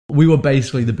We were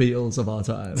basically the Beatles of our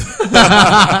time.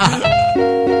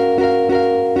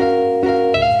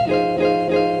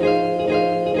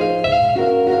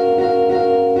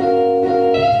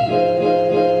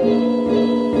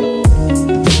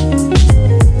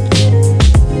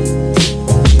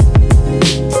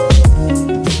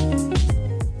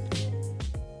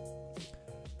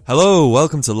 Hello,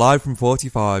 welcome to Live from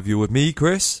 45. You're with me,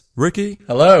 Chris, Ricky,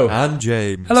 Hello. and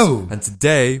James. Hello. And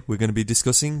today we're going to be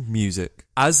discussing music.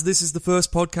 As this is the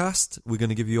first podcast, we're going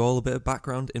to give you all a bit of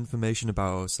background information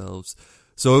about ourselves.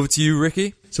 So over to you,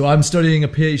 Ricky. So I'm studying a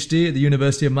PhD at the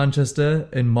University of Manchester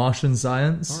in Martian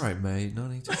science. All right, mate. No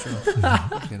need to show.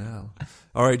 Fucking hell.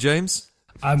 All right, James.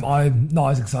 I'm not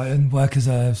as exciting. Work as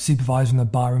a supervisor in a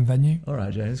bar and venue. All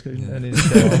right, James. Any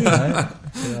show off, mate?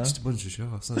 Yeah. Just a bunch of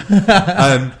show-offs.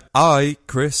 I,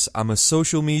 Chris, am a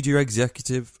social media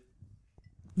executive.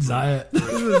 Is that it?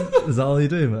 Is that all you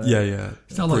do, mate? Yeah.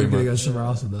 Sound like Pretty you're going to go much. somewhere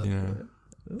else with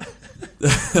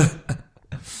that. Yeah.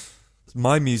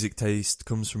 My music taste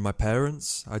comes from my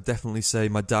parents. I'd definitely say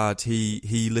my dad,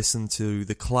 he listened to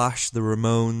The Clash, The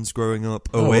Ramones growing up,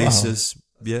 Oasis.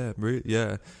 Wow.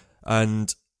 Yeah.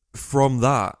 And from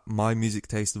that, my music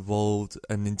taste evolved,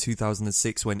 and in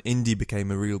 2006, when indie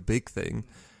became a real big thing,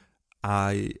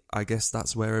 I guess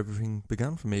that's where everything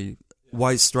began for me.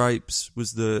 White Stripes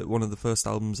was one of the first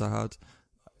albums I had,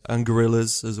 and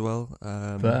Gorillaz as well.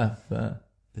 Fair.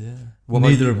 Yeah.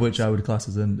 Neither of which I would class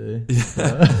as indie.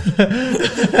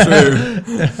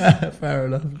 True. Fair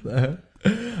enough, though.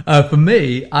 For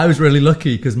me, I was really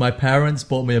lucky because my parents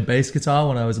bought me a bass guitar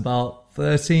when I was about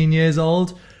 13 years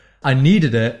old. I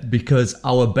needed it because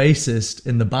our bassist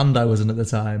in the band I was in at the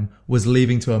time was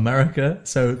leaving to America.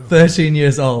 So 13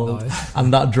 years old, Nice.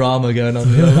 and that drama going on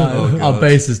in your life. Our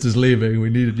bassist is leaving. We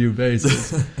need a new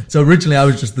bassist. So originally I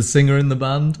was just the singer in the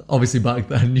band. Obviously back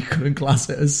then you couldn't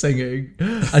class it as singing.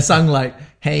 I sang like,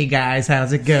 "Hey guys,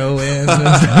 how's it going?"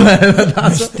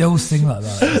 I still sing like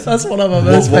that. That's one of my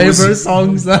most What was favourite it-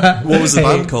 songs there. What was the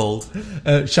Hey, band called?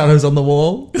 Shadows on the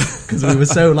Wall, because we were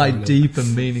so like deep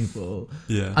and meaningful.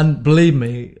 Yeah. And believe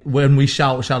me, when we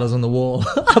shout "Shadows on the Wall"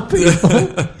 at people,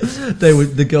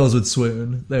 the girls would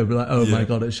swoon. They would be like, "Oh my Yeah.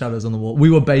 god, it's Shadows on the Wall." We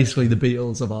were basically the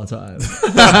Beatles of our time.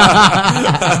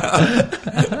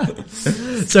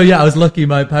 So yeah, I was lucky.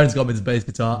 My parents got me this bass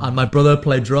guitar, and my brother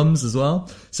played drums as well.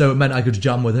 So it meant I could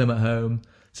jam with him at home.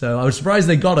 So I was surprised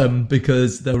they got him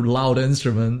because they were loud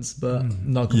instruments, but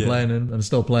not complaining. I'm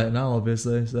still playing now,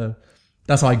 obviously. So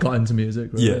that's how I got into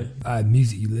music, really. Yeah.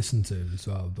 Music you listen to as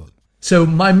well, but So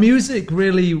my music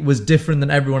really was different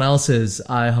than everyone else's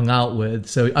I hung out with.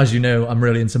 So as you know, I'm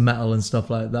really into metal and stuff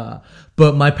like that.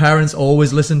 But my parents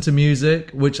always listened to music,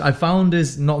 which I found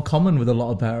is not common with a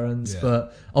lot of parents. Yeah.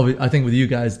 But I think with you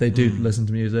guys, they do listen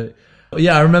to music. But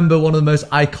yeah, I remember one of the most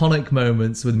iconic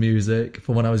moments with music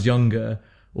from when I was younger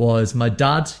was my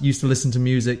dad used to listen to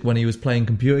music when he was playing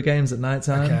computer games at night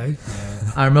time. okay.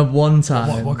 I remember one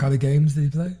time. What kind of games did you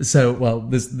play? So, well,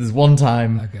 there's one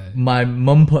time Okay. my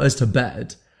mum put us to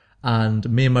bed and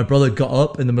me and my brother got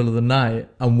up in the middle of the night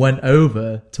and went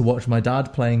over to watch my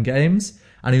dad playing games.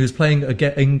 And he was playing a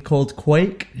game called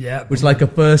Quake, Yeah. which is like a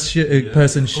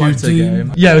person shooter Doom?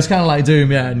 game. Yeah, it was kind of like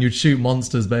Doom, yeah, and you'd shoot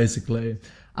monsters basically.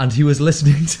 And he was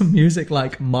listening to music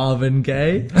like Marvin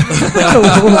Gaye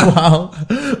while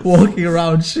walking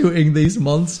around shooting these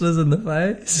monsters in the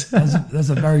face. There's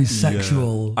a very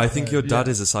sexual. I think your dad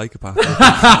is a psychopath.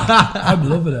 I'm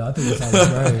loving it. I think it sounds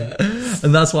great.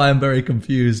 And that's why I'm very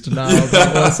confused now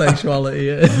about what sexuality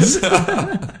is.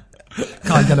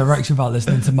 Can't get an erection without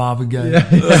listening to Marvin Gaye. Or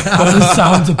the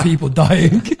sounds of people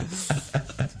dying.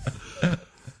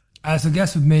 So I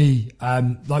guess with me,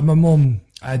 like my mum,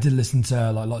 I did listen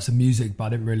to like lots of music, but I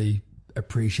didn't really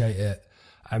appreciate it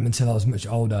until I was much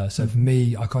older. So for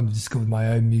me, I kind of discovered my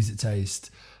own music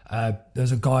taste.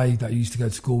 There's a guy that I used to go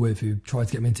to school with who tried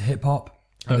to get me into hip hop,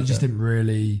 and I just didn't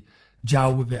really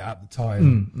gel with it at the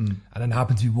time. And then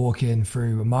happened to be walking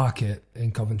through a market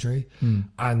in Coventry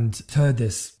and heard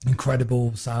this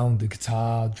incredible sound, the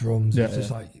guitar, drums, it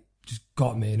was just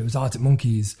got me. And it was Arctic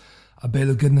Monkeys, A Bit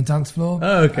of Good on the Dance Floor.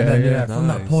 Oh, okay, And then, yeah, from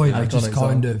that nice. point, I just Iconic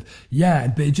kind song.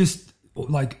 of, but it just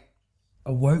like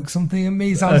awoke something in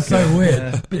me. It sounds so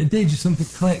weird, but it did. Just something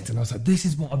clicked, and I was like, "This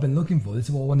is what I've been looking for. This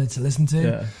is what I wanted to listen to."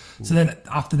 Yeah. So then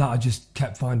after that, I just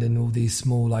kept finding all these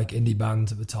small like indie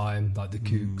bands at the time, like the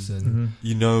Kooks and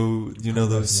You know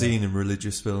those scene in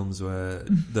religious films where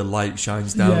the light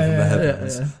shines down from the Yeah,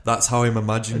 heavens. yeah. That's how I'm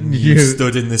imagining You- you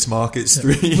stood in this market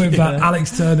street with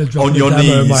Alex Turner dropping On your the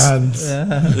demo in my knees.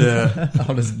 hands. yeah,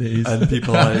 On his knees. and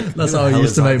people are like, That's "Who how the I hell used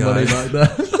is to that make money guy?"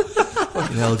 back then.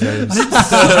 Fucking hell, James.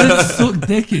 I didn't suck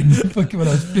dick in fucking when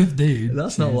I was 15.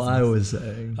 That's not what I was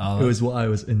saying. Oh. It was what I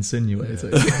was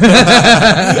insinuating. This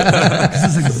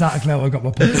is exactly how I got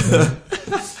my pocket money.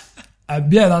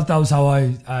 That was how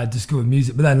I discovered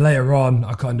music. But then later on,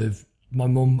 I went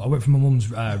from my mum's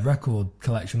record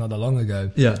collection not that long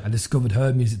ago. Yeah. I discovered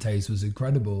her music taste was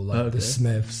incredible. Like Okay. the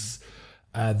Smiths,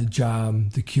 the Jam,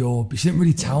 the Cure. But she didn't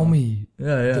really tell me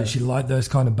that she liked those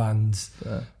kind of bands,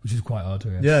 which is quite odd.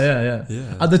 I guess.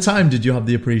 Yeah. At the time, did you have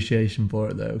the appreciation for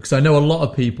it though? Because I know a lot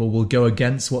of people will go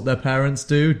against what their parents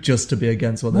do just to be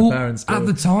against what their parents do. At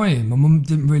the time, my mum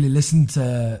didn't really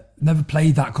never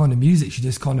played that kind of music. She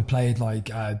just kind of played like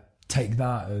Take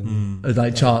That and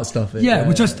like chart stuff. which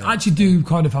I actually do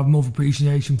kind of have more of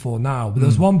appreciation for now. But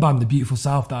there's one band, The Beautiful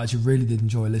South, that I actually really did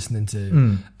enjoy listening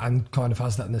to and kind of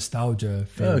has that nostalgia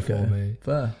feel for me.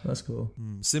 Fair, that's cool.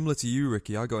 Similar to you,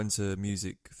 Ricky, I got into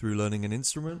music through learning an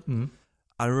instrument.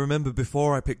 I remember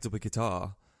before I picked up a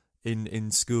guitar in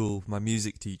school, my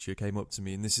music teacher came up to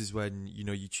me, and this is when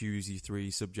you choose your 3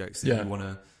 subjects that you want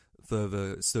to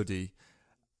further study.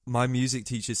 My music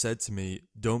teacher said to me,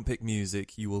 "Don't pick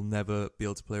music. You will never be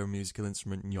able to play a musical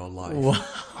instrument in your life."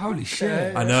 Holy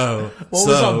shit! I know. What was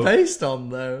that based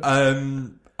on though?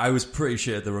 I was pretty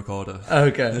shit at the recorder.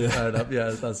 Okay, fair enough.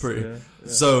 Yeah, that's Pretty. Yeah.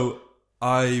 So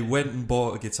I went and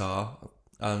bought a guitar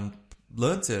and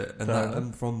learnt it,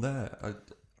 and from there,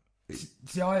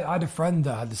 See, I had a friend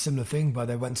that had a similar thing, where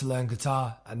they went to learn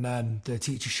guitar and then the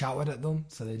teacher shouted at them,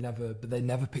 so they never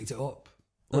picked it up.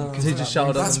 Because he just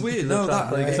shouted. That's weird. No,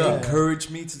 that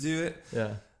encouraged me to do it.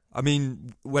 Yeah. I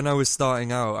mean, when I was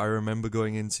starting out, I remember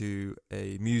going into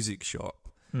a music shop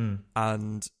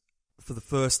and for the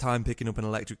first time picking up an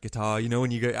electric guitar,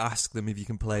 when you go ask them if you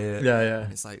can play it. Yeah.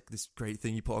 And it's like this great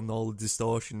thing, you put on all the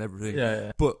distortion and everything.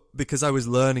 Yeah. But because I was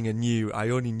learning anew, I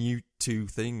only knew 2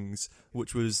 things,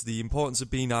 which was the importance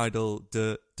of being idle,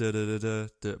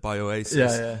 by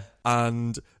Oasis. Yeah.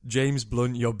 And James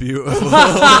Blunt, You're Beautiful.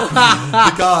 the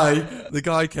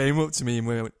guy came up to me and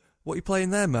went, "What are you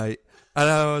playing there, mate?" And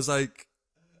I was like,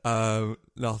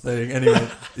 nothing. Anyway,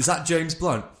 is that James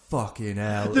Blunt? Fucking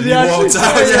hell. Did he actually walked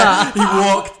out, say that? He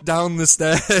walked down the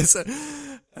stairs.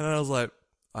 And I was like,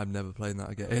 I'm never playing that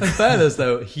again. In fairness,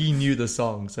 though, he knew the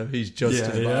song, so he's just as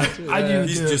bad. And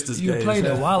He's just as you gay played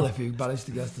as it well if you managed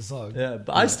to guess the song. Yeah,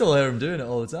 but I still hear him doing it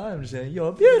all the time, just saying,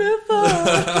 "You're beautiful."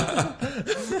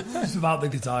 Just without the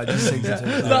guitar, just sings it to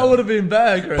himself. That would have been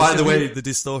better, Chris. By the way, the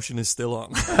distortion is still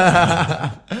on.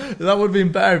 That would have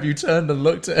been better if you turned and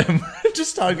looked at him.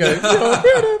 Just start going, "You're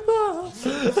beautiful."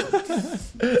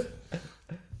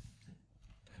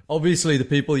 Obviously, the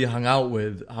people you hang out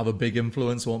with have a big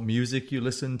influence on what music you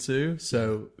listen to.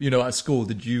 So, at school,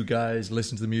 did you guys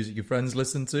listen to the music your friends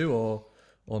listened to, or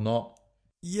not?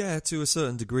 Yeah, to a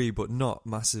certain degree, but not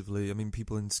massively. I mean,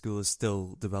 people in school are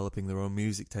still developing their own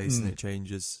music taste, and it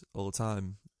changes all the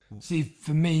time. See,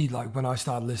 for me, like when I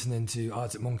started listening to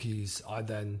Arctic Monkeys, I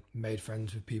then made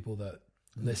friends with people that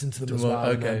listened to them as well.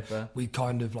 Okay, and fair. we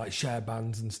kind of like share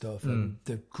bands and stuff. And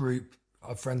the group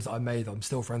of friends that I made, that I'm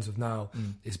still friends with now,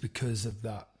 is because of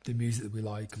that, the music that we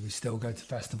like, and we still go to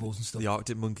festivals and stuff. The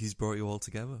Arctic Monkeys brought you all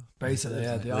together. Basically,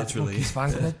 yeah, the Arctic Literally. Monkeys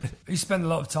fan club. I used to spend a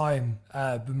lot of time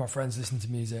with my friends listening to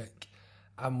music,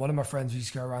 and one of my friends, we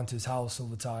used to go around to his house all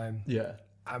the time. Yeah.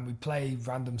 And we play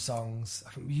random songs.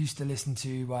 I think we used to listen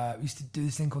to, we used to do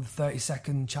this thing called the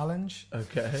 30-second challenge,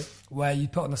 Okay. where you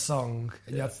put on a song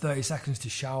and you had 30 seconds to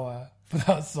shower for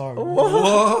that song.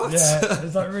 What? Yeah,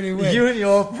 it's like really weird. You and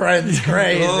your friends,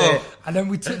 crazy. And then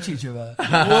we touch each other.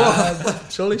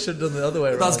 Surely should have done the other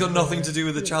way around. That's got nothing to do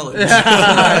with the challenge.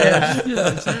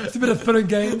 It's a bit of fun and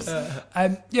games.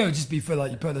 It would just be for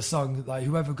like, you put a song, like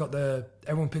whoever got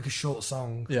everyone pick a short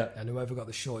song. Yeah. And whoever got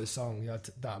the shortest song, you had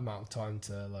that amount of time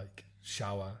to like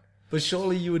shower. But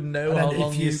surely you would know And how then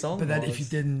long your song But then was. if you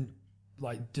didn't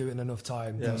like do it in enough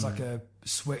time, there was like a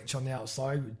switch on the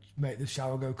outside which make the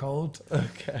shower go cold.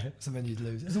 Okay. So then you'd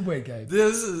lose. It's a weird game.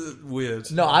 This is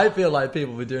weird. No, I feel like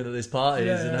people be doing it at these parties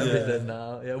Yeah, and everything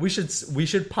now. Yeah, we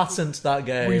should patent that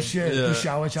game. We should. Yeah. The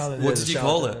shower challenge. What did you shower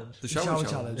call challenge. it? The The shower, shower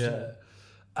challenge. challenge. Yeah.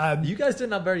 You guys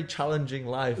didn't have a very challenging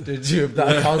life, did you? If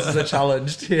that counts as a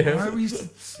challenge to you. Right, we used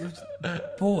to, it was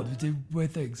bored. We do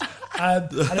weird things. And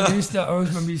then I always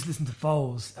remember we used to listen to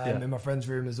Foles in my friend's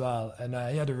room as well. And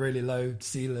he had a really low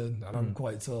ceiling, and I'm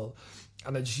quite tall.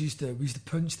 And we used to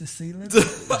punch the ceiling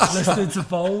listening to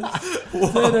Foles.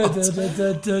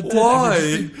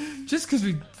 Why? Just because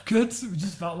we could. We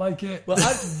just felt like it. Well,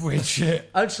 Weird shit.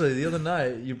 Actually, the other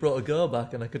night you brought a girl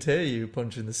back, and I could hear you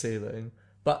punching the ceiling.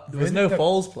 But there was Really? no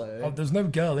Foles playing. Oh, there's no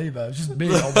girl either. It's just me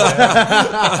on my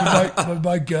head with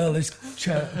my girlish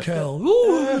curl.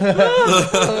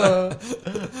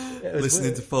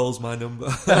 Listening to Foles, My Number.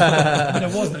 I mean,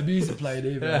 there was no music playing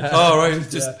either. Oh, right,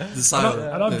 just the silent.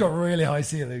 And I've got really high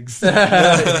ceilings.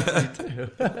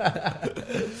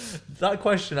 That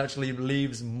question actually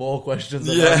leaves more questions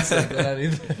unanswered than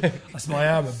anything. That's why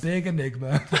I am a big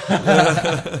enigma.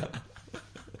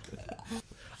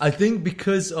 I think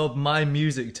because of my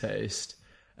music taste,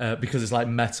 because it's like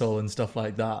metal and stuff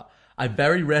like that, I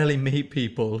very rarely meet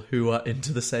people who are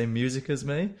into the same music as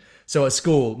me. So at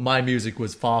school, my music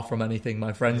was far from anything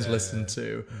my friends listened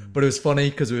to. But it was funny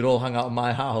because we'd all hang out in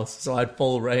my house, so I had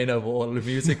full reign over what the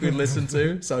music we'd listen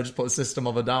to. So I just put System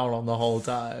of a Down on the whole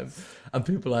time. And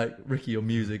people are like, Ricky, your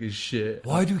music is shit.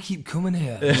 Why do we keep coming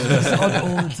here? It's on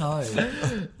all the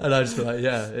time. And I just be like,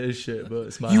 yeah, it is shit, but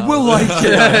it's my You house. will like it.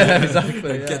 Yeah,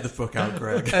 exactly. Yeah. Get the fuck out,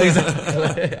 Greg.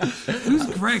 Exactly. Who's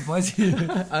Greg? Why is he?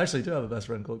 I actually do have a best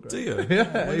friend called Greg. Do you?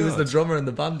 Yeah, Oh my he was God. the drummer in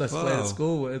the band I played Wow. at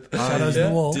school with. Shadows in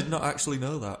the Wall. Did not actually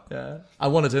know that. Yeah, I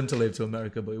wanted him to leave to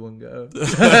America, but he wouldn't go.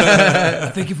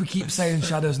 I think if we keep saying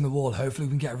Shadows in the Wall, hopefully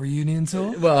we can get a reunion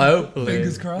tour. Well, hopefully.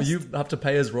 Fingers crossed. You have to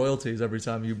pay us royalties every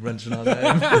time you mention our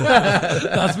name.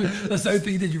 That's the same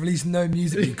thing you did. You released no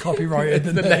music, you copyrighted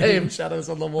the The name Shadows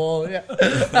on the Wall. Yeah.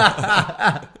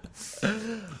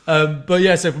 But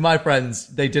yeah, so for my friends,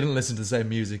 they didn't listen to the same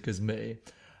music as me.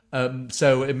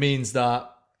 So it means that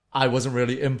I wasn't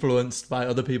really influenced by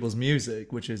other people's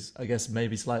music, which is, I guess,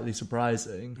 maybe slightly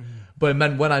surprising. But it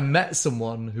meant when I met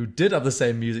someone who did have the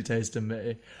same music taste to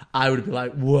me, I would be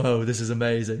like, whoa, this is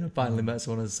amazing. I finally met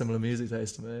someone who has a similar music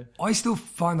taste to me. I still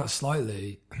find that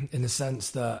slightly in the sense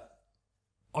that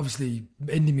obviously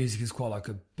indie music is quite like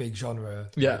a big genre.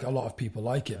 Yeah. Like, a lot of people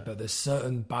like it, but there's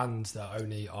certain bands that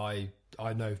only I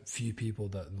know few people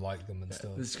that like them and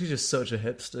stuff. It's because you're such a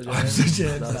hipster. I'm such a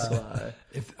That's hipster. why.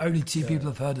 If only two people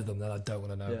have heard of them, then I don't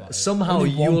want to know about it. Somehow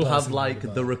Only one you'll person have will like know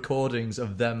about the it. recordings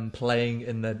of them playing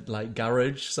in their like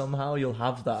garage. Somehow you'll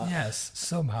have that. Yes,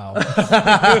 somehow.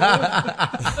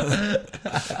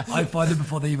 I find it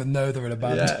before they even know they're in a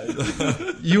band.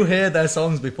 Yeah. You hear their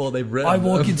songs before they've written I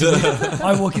walk them.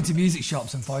 into music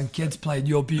shops and find kids playing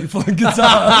 "You're Beautiful" on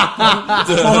guitar.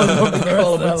 Follow them for the rest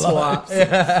Call of them their a lives.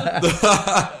 twat.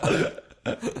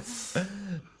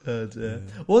 Oh, dear.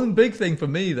 One big thing for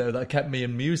me though that kept me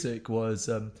in music was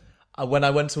when I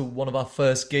went to one of our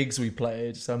first gigs we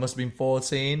played. So I must have been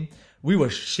 14. We were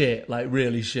shit, like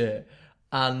really shit.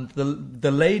 And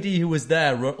the lady who was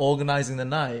there organising the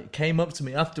night came up to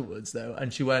me afterwards though,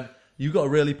 and she went, "You got a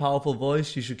really powerful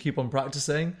voice. You should keep on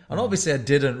practicing." And obviously I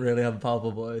didn't really have a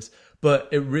powerful voice, but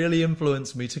it really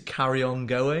influeed me to carry on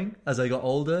going as I got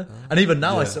older. And even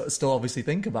now I still obviously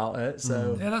think about it.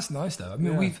 So Yeah, that's nice though. I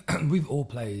mean, we've all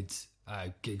played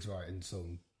gigs right in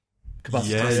some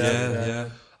capacity. Yeah.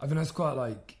 I mean, that's quite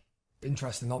like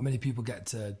interesting. Not many people get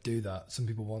to do that. Some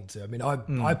people want to. I mean,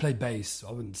 I play bass.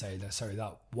 I wouldn't say necessarily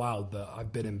that well, but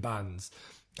I've been in bands.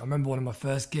 I remember one of my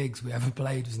first gigs we ever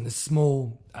played was in this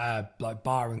small like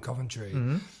bar in Coventry,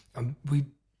 and we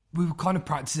were kind of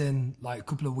practicing like a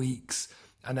couple of weeks,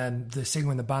 and then the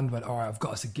singer in the band went, "All right, I've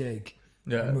got us a gig."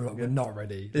 Yeah, And we were like, "We're not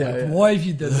ready. Yeah, Like, yeah. Why have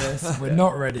you done this? We're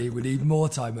not ready. We need more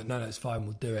time." But no, it's fine.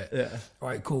 We'll do it. Yeah. All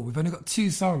right, cool. We've only got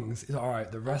 2 songs. It's like, all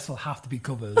right, the rest will have to be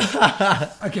covers.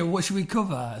 Okay, well, what should we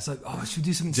cover? It's like, oh, should we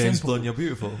do something James simple? Blunt, You're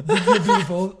Beautiful. You're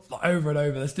Beautiful. Like, over and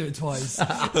over. Let's do it twice.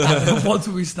 Once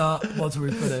will we start, once will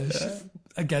we finish.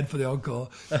 Again for the encore.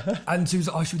 And she was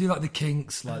like, oh, should we do like the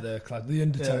Kinks, like the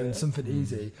undertones, something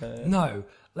easy? No.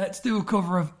 Let's do a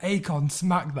cover of Akon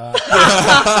Smack That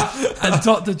and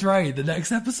Dr. Dre the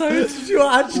next episode. Did you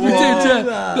actually We did, yeah.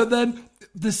 that? But then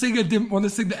the singer didn't want to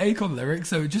sing the Akon lyrics,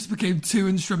 so it just became 2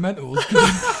 instrumentals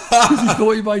because he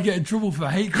thought he might get in trouble for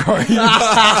hate crime.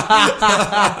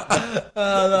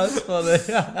 Oh, that's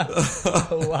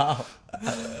funny. Wow.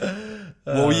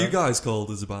 What were you guys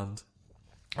called as a band?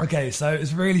 Okay, so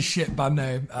it's a really shit band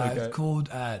name. Okay. It's called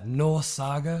Norse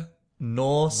Saga.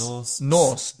 Norse.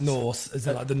 Norse, is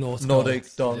it like the Norse Nordic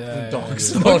gods? dog, Yeah,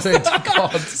 dogs. yeah. Nordic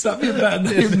gods. That'd be a better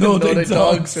name, Nordic, dogs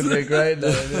dogs. would be a great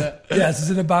name, yeah. Yes, I was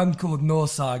in a band called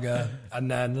Norse Saga, and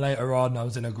then later on I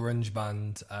was in a grunge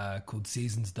band called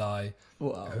Seasons Die,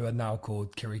 Wow. who are now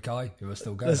called Kirikai, who are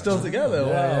still going. They're still actually. together? Yeah,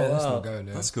 Wow, yeah, they're wow. still going.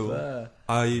 Yeah. That's cool. Fair.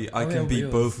 I yeah, can beat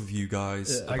wheels. both of you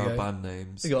guys Yeah. about Okay. band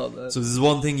names. You got that. So there's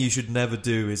one thing you should never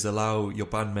do is allow your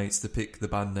bandmates to pick the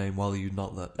band name while you're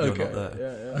not there. You're Okay. not there.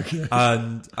 Yeah, yeah. Okay.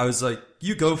 And I was like,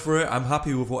 you go for it. I'm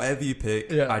happy with whatever you pick.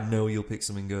 Yeah. I know you'll pick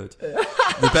something good.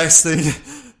 The best thing,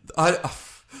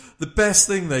 the best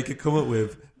thing they could come up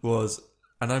with was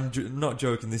and I'm not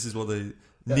joking. This is what they.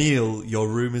 Neil, your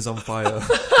room is on fire.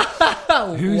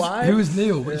 Who was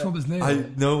Neil? Which one was Neil?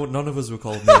 No, none of us were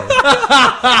called Neil.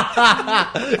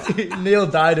 Neil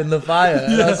died in the fire.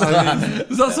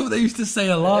 Was that something they used to say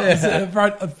a lot? Is it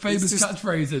a famous just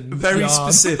catchphrase? In Very yarn?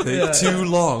 specific, too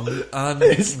long, and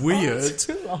It's weird.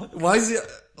 too long. Why is it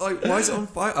on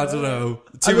fire? I don't know.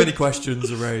 Too many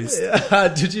questions are raised.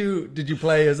 Did you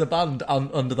play as a band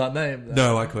under that name? Then?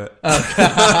 No, I quit.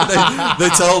 they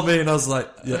told me, and I was like,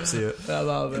 "Yep, see it."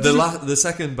 The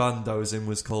second band I was in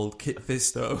was called Kit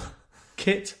Fisto.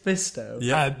 Kit Fisto.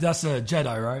 Yeah, That's a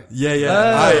Jedi, right? yeah.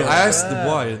 Oh, I asked them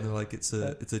why, and they're like, "It's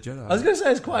a Jedi." I was going to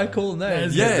say it's quite a cool name.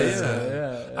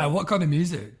 Yeah. What kind of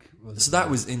music? So that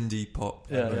was indie pop,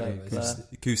 Yeah,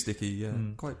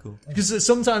 acousticy, quite cool. Because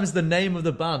sometimes the name of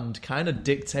the band kind of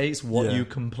dictates what Yeah. you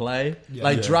can play. Yeah.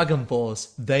 Like Yeah. Dragon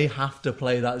Force, they have to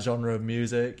play that genre of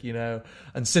music, you know.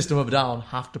 And System of a Down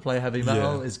have to play heavy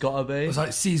metal. Yeah. It's got to be. It was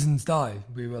like Seasons Die.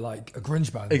 We were like a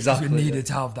grunge band. Exactly, We needed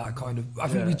to have that kind of. I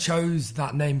think we Yeah. chose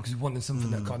that name because we wanted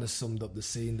something that kind of summed up the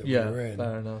scene that we were in.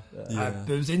 fair enough. Yeah. Yeah.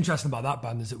 But it was interesting about that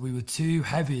band is that we were too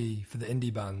heavy for the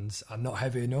indie bands and not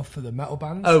heavy enough for the metal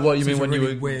bands. Oh, what you So mean it's a when you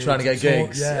really were weird trying to get sort-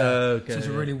 gigs? Yeah. Okay, So it's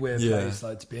a yeah. really weird Yeah. place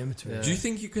like to be in between. Do you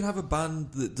think you could have a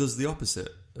band that does the opposite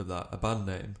of that? A band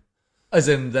name? As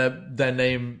in their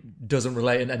name doesn't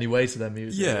relate in any way to their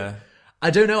music. Yeah. I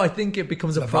don't know. I think it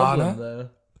becomes a Nirvana? problem though.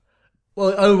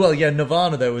 Well, yeah.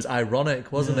 Nirvana though was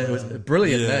ironic, wasn't it? It was a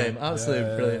brilliant Yeah. name, absolutely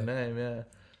Yeah. brilliant name. Yeah.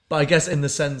 But I guess in the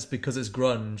sense because it's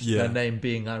grunge, Yeah. their name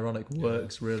being ironic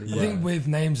works really I well. think with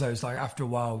names though, it's like after a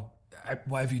while,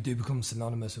 whatever you do becomes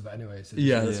synonymous with it anyway. So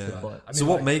Yeah, that's a Yeah. good point. I So mean,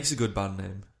 what like- makes a good band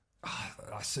name?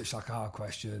 That's such like a hard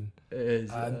question. It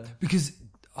is. Because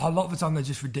a lot of the time they're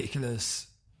just ridiculous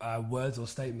words or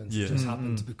statements Yeah. that just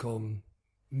happen to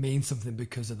mean something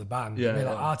because of the band. Yeah, I mean,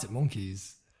 like yeah. Arctic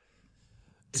Monkeys.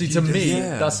 See, you to just- me,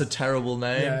 Yeah. that's a terrible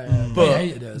name, Yeah. but They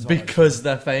hated it as well, because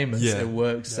they're famous, Yeah. it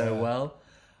works so Yeah. well.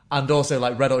 And also,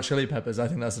 like Red Hot Chili Peppers, I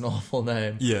think that's an awful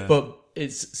name. Yeah. But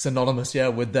it's synonymous,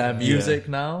 with their music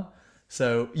now.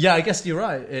 So yeah, I guess you're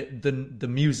right. The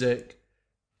music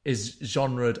is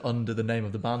genred under the name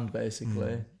of the band,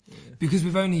 basically. Because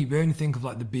we only think of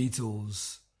like the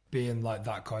Beatles being like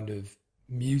that kind of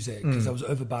music because there was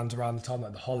other bands around the time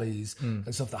like the Hollies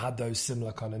and stuff that had those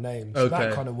similar kind of names. So that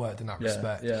Okay. kind of worked in that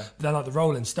respect. yeah. But then like the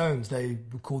Rolling Stones, they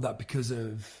would call that because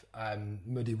of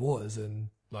Muddy Waters and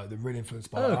like they're really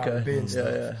influenced by like, R&B and stuff.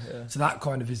 Yeah. So that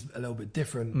kind of is a little bit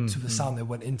different to the sound they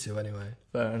went into anyway.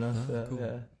 Fair enough.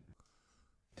 Yeah.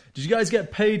 Did you guys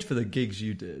get paid for the gigs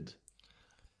you did?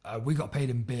 We got paid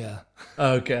in beer.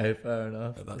 Okay, fair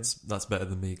enough. That's better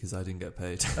than me because I didn't get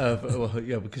paid.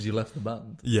 Because you left the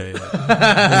band. yeah.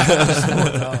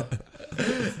 I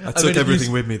I took if everything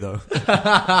you- with me though.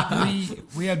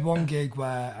 we had one gig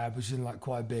where which was in like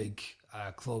quite a big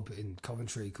club in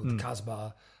Coventry called the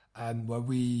Casbah, where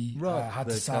we Right, had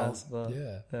the to sell. Casbah.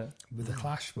 Yeah, with the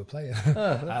Clash we're playing.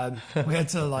 We had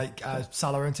to like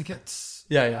sell our own tickets.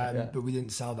 Yeah. But we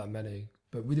didn't sell that many.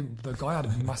 But we didn't. The guy had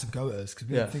a massive go at us because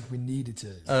we Yeah. didn't think we needed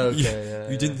to. Okay, yeah.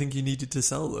 You didn't think you needed to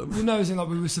sell them? Who knows? And like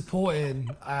we were supporting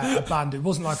a band. It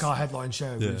wasn't like our headline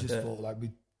show. We Yeah. just thought like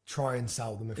we'd try and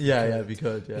sell them if we Yeah, could. yeah, if you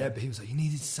could, yeah. But he was like, you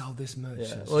needed to sell this much.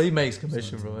 Yeah. And Well, he makes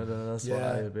commission from it, and that's why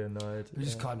Yeah. I'd be annoyed. it was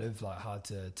just Yeah. kind of like hard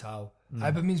to tell.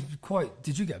 But it means quite.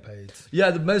 Did you get paid?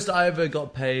 Yeah, the most I ever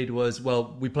got paid was,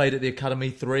 we played at the Academy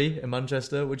 3 in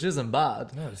Manchester, which isn't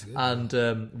bad. No, it's good.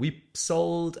 And we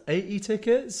sold 80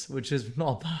 tickets, which is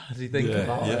not bad if you think Yeah,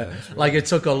 about yeah, it. Like, it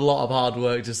took a lot of hard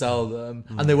work to sell them.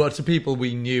 And they were to people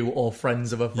we knew or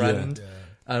friends of a friend.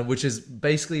 Which is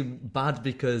basically bad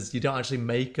because you don't actually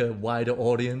make a wider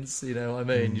audience, you know what I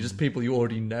mean? You're just people you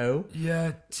already know.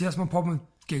 Yeah. See, that's my problem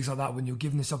with gigs like that. When you're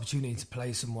given this opportunity to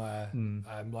play somewhere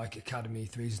like Academy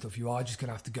 3s and stuff, you are just going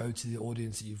to have to go to the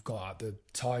audience that you've got at the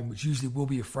time, which usually will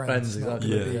be your friends. Friends, It's not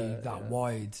exactly. going to Yeah. be that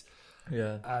wide.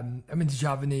 Yeah. I mean, did you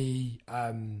have any?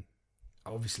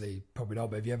 Obviously, probably not.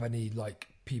 But have you have any like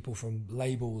people from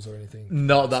labels or anything?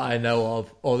 Not that I know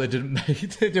of, or they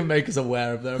didn't make us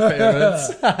aware of their appearance.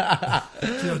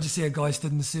 Do you just see a guy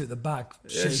stood in the suit at the back,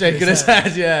 Shaking his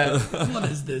head, yeah. What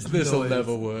is this? This will noise?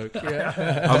 never work. Yeah.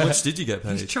 How much did you get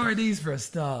It's paid? Chinese for a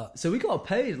start. So we got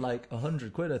paid like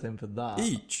 100 quid, I think, for that.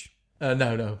 Each.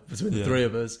 No, between the Yeah. three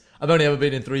of us. I've only ever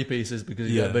been in three pieces because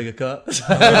you Yeah. get a bigger cut.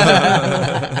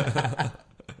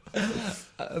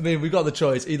 I mean, we got the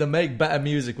choice: either make better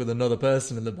music with another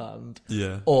person in the band,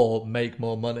 or make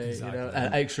more money. Exactly. You know,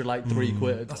 an extra like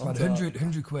 £3. That's on about top.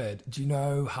 100 quid. Do you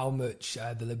know how much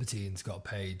the Libertines got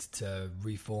paid to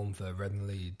reform for Red and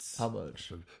Leeds? How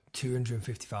much?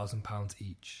 £250,000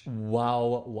 each.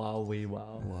 Wow!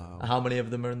 Wow! How many of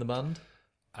them are in the band?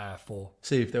 4.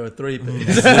 See, if there were 3 people.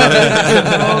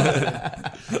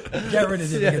 Get rid of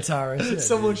the guitarist. Yeah,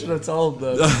 Someone should have told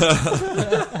them.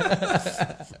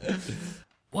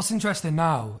 What's interesting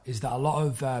now is that a lot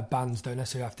of bands don't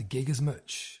necessarily have to gig as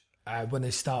much when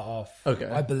they start off. Okay.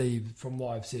 I believe, from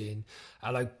what I've seen,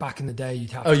 like back in the day,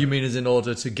 you'd have Oh, to you mean as in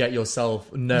order to get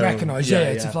yourself known? recognised.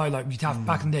 Yeah, to fly, like you'd have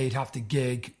back in the day, you'd have to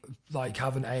gig, like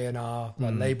have an A&R,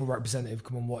 like label representative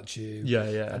come and watch you. Yeah,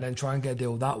 yeah. And then try and get a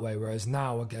deal that way. Whereas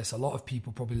now, I guess a lot of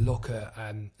people probably look at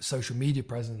social media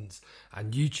presence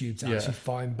and YouTube to actually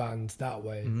find bands that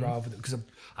way, rather than, because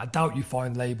I doubt you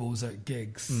find labels at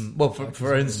gigs. Well,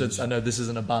 for instance, I know this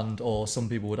isn't a band, or some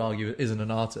people would argue it isn't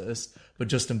an artist, but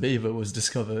Justin Bieber was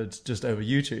discovered just over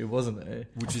YouTube, wasn't he?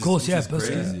 Of course, which is but-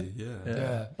 crazy.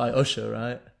 Yeah. By Usher,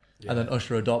 right? And then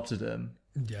Usher adopted him,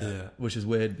 Yeah. which is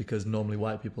weird because normally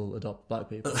white people adopt black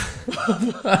people.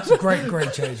 It's a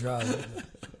great change around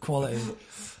quality.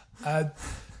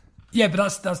 Yeah,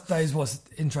 but that is what's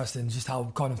interesting, just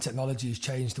how kind of technology has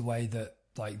changed the way that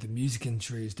like the music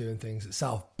industry is doing things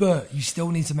itself. But you still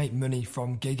need to make money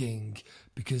from gigging,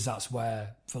 because that's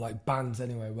where, for like bands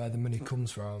anyway, where the money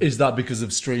comes from. Is that because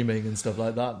of streaming and stuff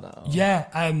like that now? Yeah,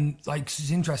 like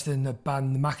it's interesting. The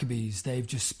band, the Maccabees, they've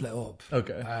just split up.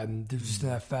 Okay. They've just done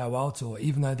their farewell tour,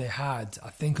 even though they had, I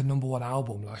think, a #1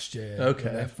 album last year.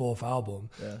 Okay. Their 4th album.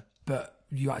 Yeah. But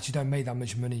you actually don't make that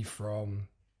much money from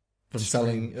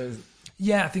Selling.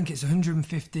 Yeah, I think it's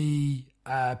 150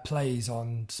 plays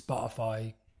on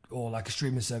Spotify or like a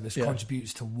streaming service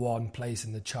contributes to 1 place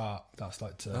in the chart. That's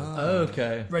like to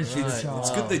Okay. register the chart.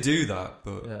 It's good they do that,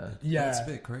 but Yeah. it's a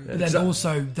bit crazy. But then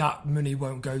also that money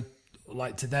won't go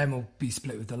like to them, or be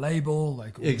split with the label.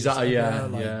 Like all this Exactly, other, yeah,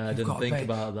 like, yeah, I you've didn't got to think pay.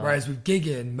 about that. Whereas with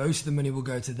gigging, most of the money will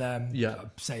go to them. Yeah.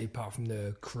 Say apart from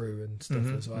the crew and stuff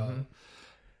as well.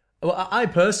 Well, I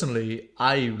personally,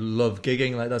 I love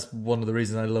gigging. Like, that's one of the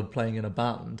reasons I love playing in a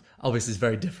band. Obviously, it's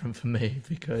very different for me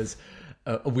because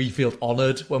we feel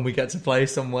honoured when we get to play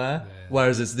somewhere. Yeah.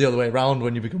 Whereas it's the other way around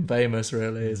when you become famous,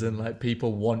 really, is in like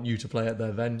people want you to play at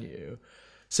their venue.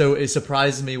 So it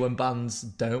surprises me when bands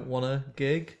don't want to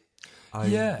gig. I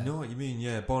know what you mean.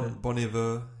 Yeah, Bon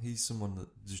Iver, he's someone that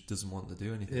just doesn't want to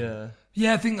do anything.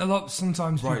 Yeah, I think a lot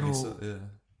sometimes Rightly people so,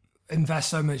 invest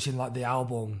so much in like the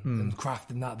album and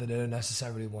crafting that they don't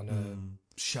necessarily want to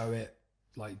show it,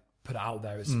 like put it out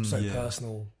there. It's so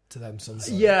personal to them sometimes.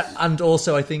 Yeah, and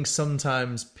also I think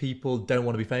sometimes people don't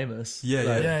want to be famous.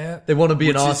 Yeah. They want to be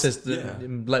Which an is- artist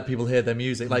that let people hear their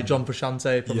music. Like John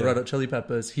Frusciante from the Red Hot Chili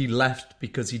Peppers, he left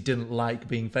because he didn't like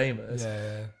being famous.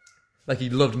 Yeah. Like,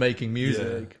 he loved making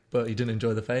music, but he didn't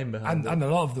enjoy the fame behind it. And a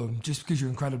lot of them, just because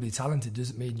you're incredibly talented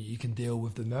doesn't mean you can deal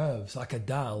with the nerves. Like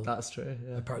Adele, That's true,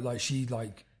 yeah. like she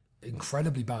like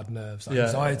incredibly bad nerves, like Yeah.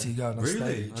 anxiety going on Really?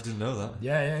 stage. I didn't know that.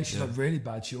 Yeah, she's like really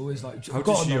bad. She always like. How I've did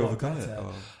gotten she a lot overcome it? better.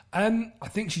 Oh. I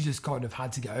think she just kind of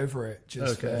had to get over it.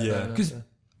 Just Okay. because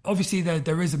obviously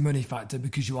there is a money factor,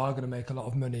 because you are going to make a lot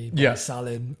of money by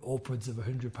selling upwards of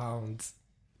 £100.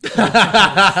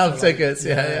 Tickets,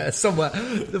 yeah. Somewhere,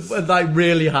 like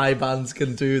really high bands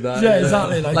can do that. Yeah,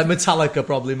 exactly. Like Metallica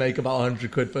probably make about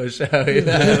 100 quid per show.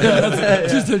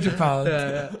 Just £100.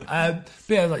 But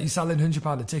yeah, like you're selling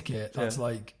 £100 a ticket. That's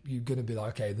like you're gonna be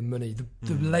like, okay, the money,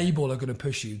 the label are gonna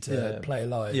push you to play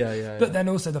live. Yeah. But then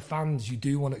also the fans, you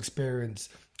do want to experience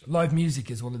live music.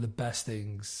 Is one of the best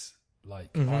things like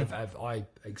I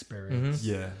experienced.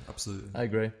 Yeah, absolutely. I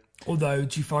agree. Although,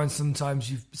 do you find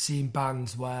sometimes you've seen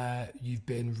bands where you've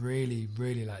been really,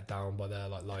 really let down by their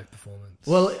like live performance?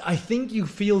 Well, I think you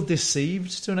feel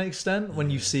deceived to an extent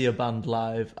when you see a band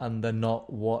live and they're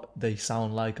not what they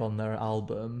sound like on their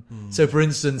album. So, for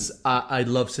instance, I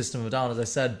love System of a Down, as I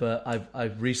said, but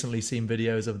I've recently seen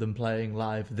videos of them playing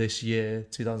live this year,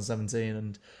 2017,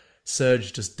 and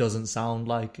Serge just doesn't sound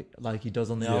like he does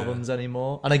on the albums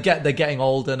anymore. And I get they're getting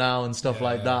older now and stuff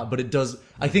like that, but it does.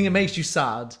 I think it makes you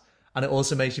sad. And it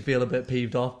also makes you feel a bit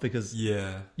peeved off because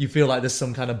you feel like there's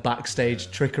some kind of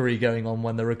backstage trickery going on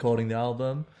when they're recording the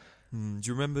album. Do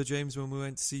you remember, James, when we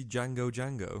went to see Django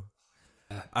Django?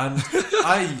 And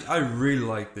I really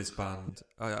like this band.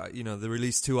 They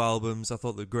released 2 albums. I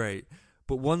thought they're great.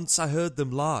 But once I heard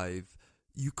them live,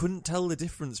 you couldn't tell the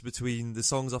difference between the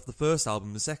songs off the first album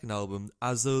and the second album,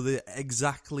 as though they're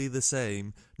exactly the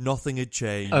same. Nothing had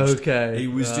changed. Okay,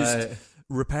 It was just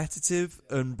repetitive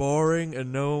and boring,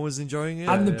 and no one was enjoying it.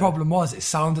 And the problem was, it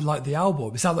sounded like the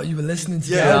album. It sounded like you were listening to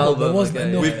the Yeah, album. There album, wasn't okay,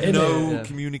 enough with in no it.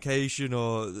 communication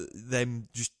or them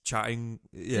just chatting.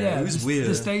 Yeah, it was weird.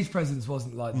 The stage presence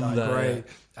wasn't like that No, great.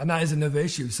 And that is another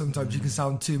issue. Sometimes you can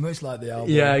sound too much like the album.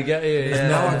 Yeah, I get you. Because Yeah.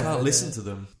 now I can't listen to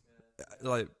them,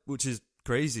 like, which is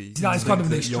crazy. See, that is to kind think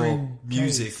of an that your extreme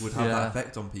music case. would have Yeah. that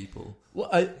effect on people. Well,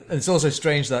 and it's also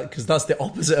strange that because that's the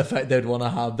opposite effect they'd want to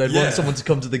have. They'd Yeah. want someone to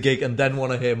come to the gig and then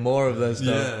want to hear more of their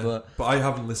stuff. Yeah, but I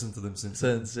haven't listened to them since.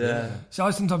 Since, yeah. So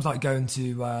I sometimes like going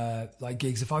to like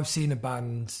gigs. If I've seen a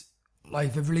band, like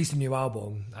if they've released a new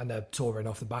album and they're touring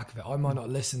off the back of it, I might not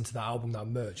listen to that album that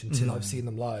much until I've seen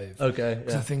them live. Okay.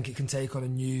 Because I think it can take on a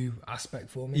new aspect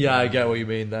for me. Yeah, I get what you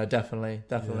mean there. Definitely.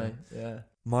 Yeah.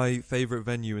 My favourite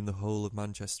venue in the whole of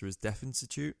Manchester is Deaf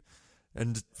Institute.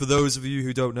 And for those of you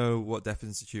who don't know what Deaf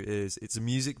Institute is, it's a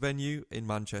music venue in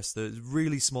Manchester. It's a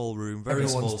really small room, very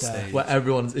Everyone's small deaf. stage. Where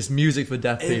it's music for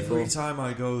deaf people. Every time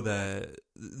I go there,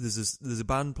 there's a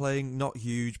band playing, not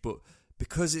huge, but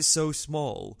because it's so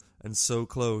small and so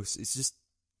close, it's just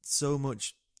so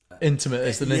much Intimate.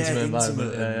 It's an Yeah, intimate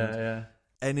environment. intimate Yeah.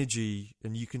 energy,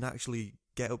 and you can actually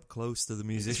get up close to the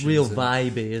musicians. It's real and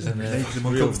vibey, isn't it? Make them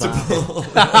Real uncomfortable.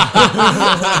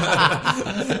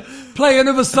 Play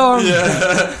another song.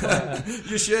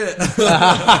 You shit. We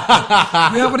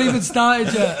haven't even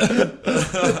started yet.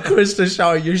 Chris just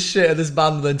shouting "you shit" at this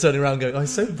band, and then turning around going, "Oh,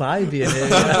 it's so vibey in here.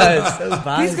 Yeah, it's so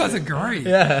vibey." These guys are great.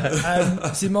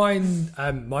 Yeah. See, mine,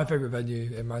 my favourite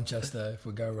venue in Manchester, if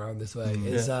we're going around this way,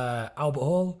 is Albert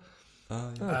Hall,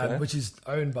 Okay. which is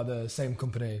owned by the same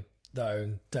company that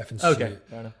own Deaf Institute. Okay.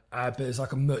 Fair enough. But it's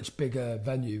like a much bigger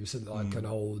venue, something like an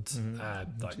old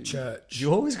like church.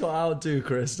 You always got to outdo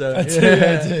Chris, don't you?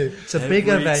 I do. It's a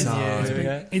bigger Every venue. time.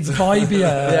 Yeah. It's vibier.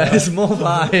 Yeah, it's more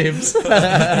vibes. You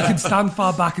can stand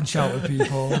far back and shout at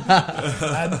people.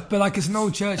 But like it's an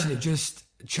old church, and it just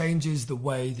changes the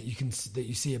way that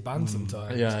you see a band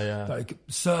sometimes. Yeah. Like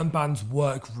certain bands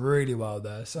work really well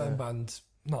there. Certain bands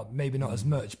maybe not as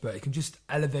much, but it can just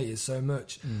elevate it so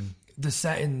much. The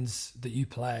settings that you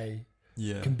play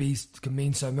can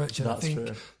mean so much. And That's I think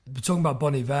true. we're talking about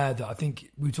Bon Iver, that I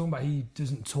think we were talking about he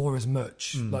doesn't tour as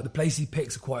much. Like the places he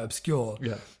picks are quite obscure.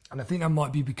 Yeah. And I think that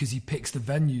might be because he picks the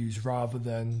venues rather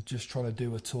than just trying to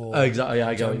do a tour. Oh, exactly. Yeah,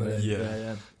 I get what you mean. Yeah.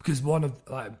 Yeah. Because one of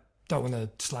don't want to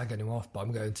slag anyone off, but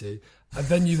I'm going to. A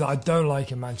venue that I don't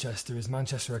like in Manchester is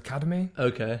Manchester Academy,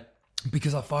 Okay.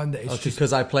 because I find that it's Just just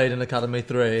because I played in Academy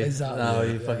 3. Exactly, Now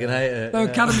you yeah. fucking hate it. no Yeah.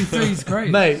 Academy 3 is great,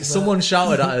 Mate, but- someone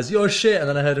shouted at us, "You're shit," and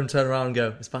then I heard him turn around and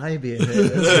go, "It's vibey in here.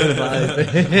 It's really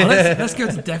vibey." Well, let's go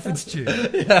to Deaf Institute.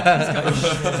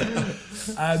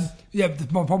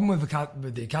 My problem with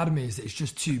the Academy is that it's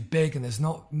just too big and there's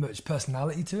not much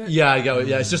personality to it. Yeah, I go.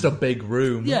 Yeah, it's just a big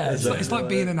room. Yeah, it's isn't like it?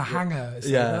 being in a hangar. It's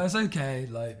Yeah. like, it's okay.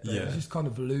 Like, but Yeah. you just kind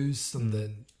of lose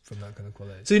something from that kind of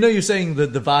quality. So you're saying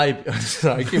that the vibe.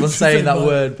 Sorry, I keep on saying that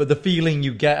word, but the feeling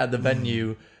you get at the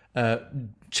venue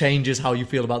changes how you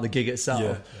feel about the gig itself.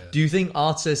 Yeah. Do you think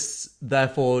artists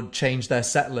therefore change their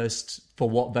set list for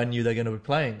what venue they're going to be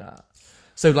playing at?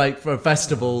 So, like for a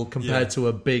festival compared to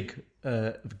a big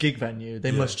gig venue,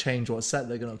 they must change what set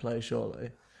they're going to play.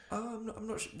 Surely. I'm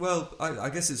not sure. Well, I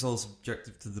guess it's all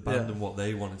subjective to the band Yeah. and what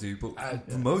they want to do. But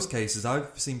in most cases, I've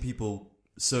seen people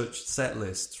search set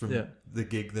lists from the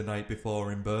gig the night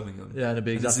before in Birmingham. Yeah, and it'd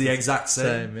be And it's exactly the exact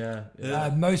same. Yeah.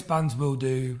 Most bands will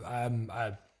do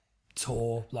a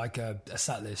tour, like a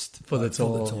set list For the like,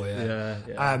 tour. yeah.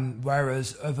 Yeah.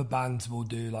 Whereas other bands will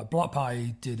do, like Block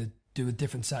Party do a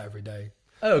different set every day.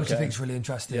 Oh, Which I okay. think is really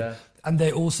interesting. Yeah. And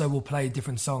they also will play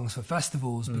different songs for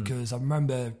festivals, because I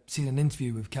remember seeing an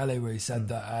interview with Kelly where he said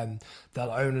that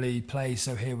they'll only play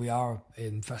So Here We Are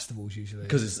in festivals usually.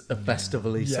 Because it's a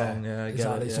festival-y song. Yeah, I get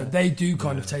exactly. it, So yeah. they do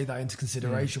kind of take that into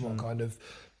consideration, what kind of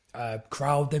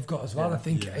crowd they've got as well. I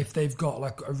think if they've got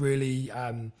like a really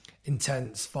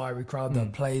intense, fiery crowd, they'll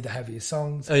play the heavier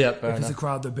songs. Oh, yeah, If fair it's a enough.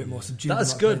 crowd that are a bit more subdued,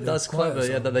 That's they might play good. the That's quieter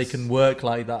clever. Yeah, that they songs. can work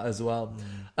like that as well.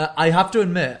 I have to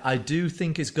admit, I do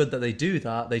think it's good that they do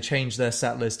that. They change their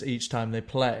set list each time they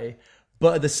play.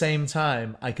 But at the same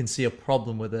time, I can see a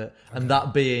problem with it. And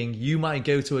that being, you might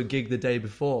go to a gig the day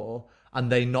before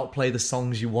and they not play the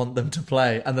songs you want them to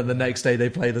play. And then the next day they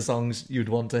play the songs you'd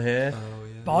want to hear.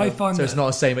 But I find So it's not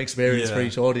the same experience for Yeah.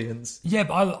 each audience. Yeah,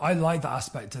 but I like that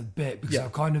aspect a bit, because Yeah. I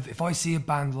kind of, if I see a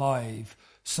band live,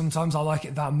 sometimes I like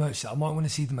it that much that I might want to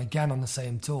see them again on the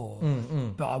same tour,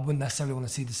 but I wouldn't necessarily want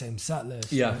to see the same set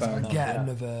list. Yeah, Whereas fair I enough, get yeah.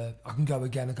 another, I can go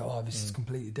again and go, oh, this is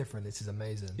completely different. This is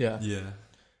amazing. Yeah.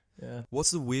 Yeah. What's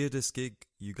the weirdest gig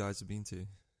you guys have been to?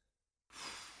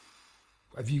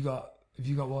 Have you got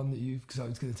one that you've? Because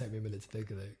it's going to take me a minute to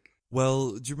think of it.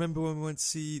 Well, do you remember when we went to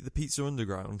see the Pizza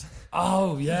Underground?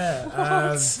 Oh yeah.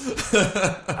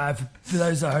 For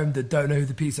those at home that don't know who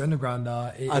the Pizza Underground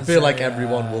are, I feel like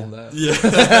everyone will know.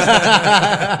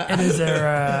 It is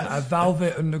a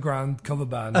Velvet Underground cover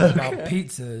band about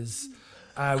pizzas.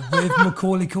 With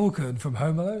Macaulay Culkin from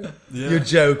Home Alone. Yeah. You're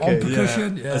joking. On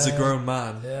percussion, yeah. As a grown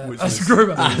man. Yeah. Which As is- a grown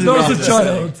man. Not as a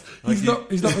child. Like He's not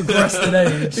regressed in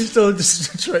age. He still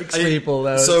just tricks people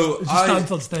though. So He just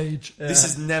stands on stage. this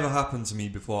has never happened to me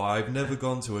before. I've never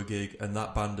gone to a gig and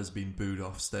that band has been booed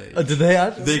off stage. Did they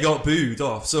actually? They got booed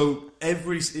off. So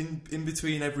in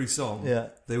between every song, Yeah.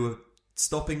 they were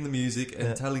stopping the music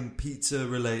and telling pizza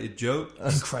related jokes.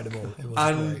 Incredible. It was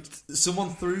And great.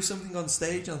 someone threw something on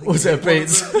stage. I think Was it a one of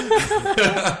pizza?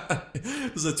 them-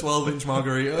 It was a 12-inch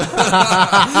margarita.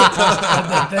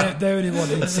 They only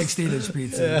wanted 16-inch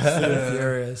pizzas. They're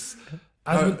furious.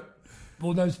 And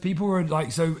well, those people were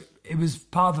like, so it was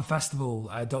part of a festival,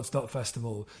 Dot to Dot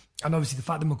Festival. And obviously the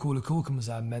fact that Macaulay Culkin was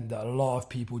there meant that a lot of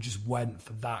people just went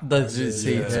for that. That's kind of just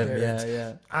see him. experience.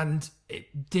 Yeah. And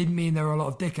it did mean there were a lot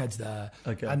of dickheads there.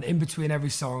 Okay. And in between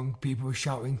every song, people were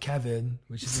shouting Kevin,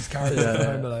 which is his character from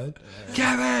Home Alone.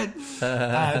 Kevin!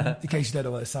 In case you don't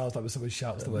know what it sounds like when someone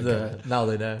shouts the word Kevin. Now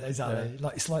they know. Exactly. Yeah.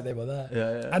 Like it's like they were there.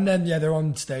 Yeah. And then they're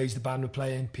on stage, the band were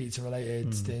playing pizza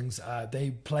related things.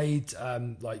 They played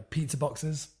like pizza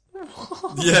boxes.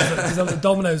 Yeah. Because there was a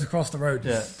Domino's across the road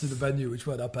Yeah. to the venue, which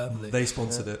worked out perfectly. They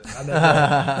sponsored it. And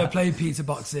they played pizza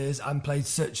boxes and played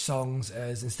such songs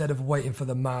as instead of Waiting for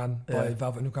the Man by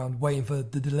Velvet Underground, Waiting for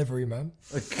the Delivery Man.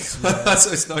 So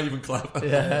it's not even clever.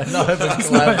 Yeah, not even Not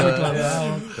clever. even clever.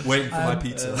 Yeah. Waiting for my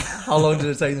pizza. How long did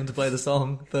it take them to play the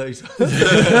song?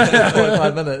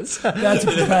 45 minutes. They had to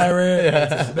prepare it,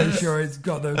 to make sure it's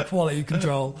got the quality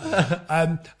control.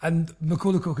 And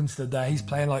Macaulay Culkin stood there. He's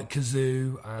playing like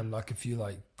kazoo and like a few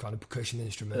like kind of percussion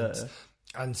instruments.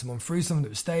 And someone threw something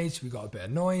at the stage. We got a bit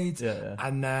annoyed.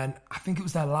 And then I think it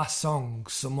was their last song.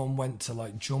 Someone went to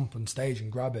like jump on stage and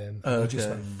grab him. And we just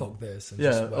went, fuck this. And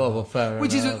just went off. Fair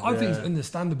Which is, enough, I think, is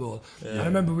understandable. And I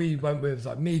remember we went with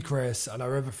like me, Chris, and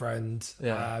our other friend,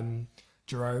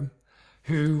 Jerome,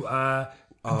 who Our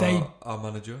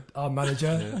manager. our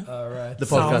manager, our, The podcast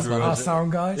sound, manager. our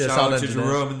sound guy. Yeah. Shout sound out to engineer.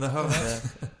 Jerome in the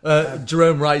house.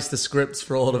 Jerome writes the scripts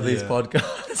for all of these Yeah.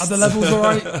 podcasts. Are the levels all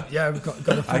right? Yeah, we've got a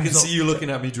thumbs I can up. see you looking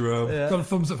at me, Jerome. Got a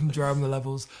thumbs up from Jerome, the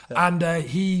levels. And I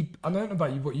don't know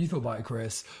about you, what you thought about it,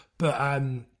 Chris, but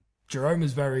Jerome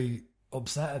was very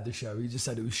upset at the show. He just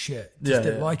said it was shit. Just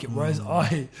didn't like it. Whereas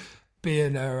I,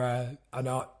 being an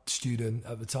art student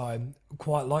at the time,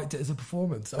 quite liked it as a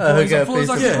performance. I thought it was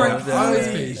like a great performance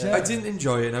piece. I didn't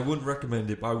enjoy it and I wouldn't recommend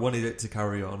it, but I wanted it to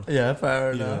carry on. Yeah,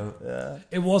 fair You enough. know. Yeah.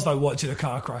 It was like watching a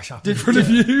car crash happen in front of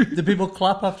you. Did people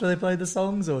clap after they played the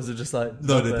songs, or was it just like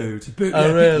No, they nothing? booed. Boo- Oh,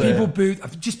 yeah, really? People booed.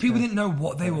 Just people didn't know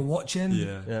what they were watching.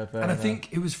 Yeah. Yeah, fair And I enough. think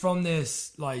it was from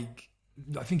this, like,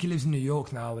 I think he lives in New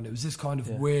York now, and it was this kind of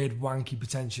weird, wanky,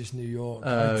 pretentious New York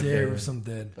idea okay. of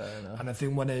something. Fair enough. And I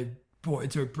think when they brought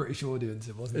it to a British audience,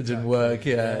 it wasn't. It didn't exactly- work,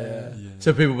 yeah.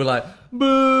 So people were like,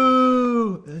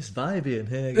 boo! It's vibey in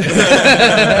here.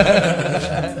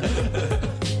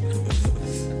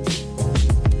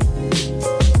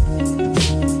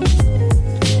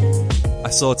 I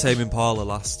saw Tame Impala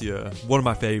last year. One of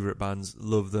my favourite bands.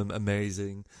 Love them.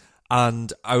 Amazing.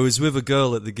 And I was with a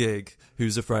girl at the gig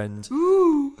who's a friend.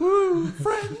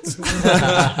 Friends.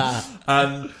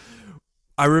 And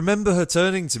I remember her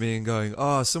turning to me and going,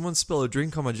 "Oh, someone spilled a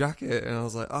drink on my jacket." And I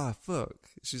was like, "Ah, fuck."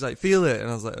 She's like, "Feel it." And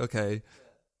I was like, "Okay."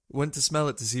 Went to smell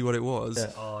it to see what it was.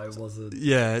 Yeah. Oh, it wasn't.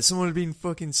 Yeah, someone had been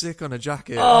fucking sick on a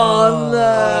jacket. Oh,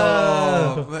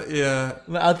 no! but yeah.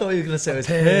 Man, I thought you were going to say it was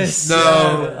Piss. piss. No,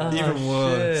 Oh, even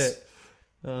worse. shit.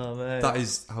 Oh, man. That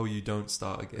is how you don't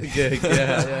start a gig. Gig, It's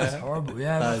yeah. horrible.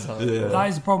 Yeah, That is horrible. Yeah. that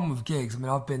is the problem with gigs. I mean,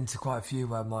 I've been to quite a few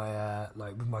where my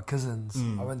like with my cousins.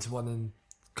 I went to one in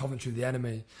Coventry, the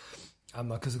Enemy, and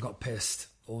my cousin got pissed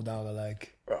all down her leg.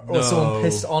 Or someone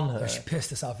pissed on her. She pissed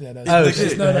herself. Yeah, no, Oh, she-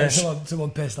 shit. no,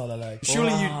 someone pissed on her leg.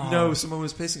 Surely you know someone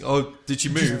was pissing. Oh, did she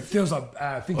It move? feels like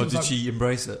I think Or it was did like, she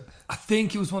embrace it? I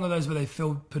think it was one of those where they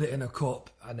put it in a cup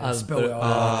and then And spill put it it-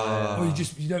 on. Or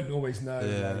you don't always know.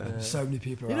 Yeah. Like, there's so many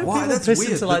people You around. know, Why? people That's piss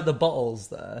weird, into but- like the bottles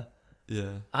there.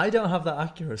 Yeah. I don't have that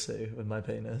accuracy with my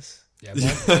penis. Yeah,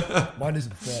 mine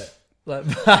doesn't fit. Like,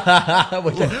 I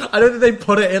don't think they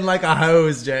put it in like a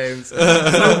hose, James. They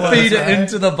feed it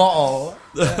into the bottle.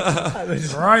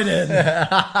 Right in.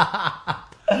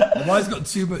 Mine's got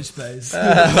too much space.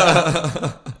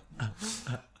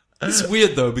 It's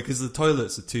weird though because the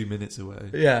toilets are 2 minutes away.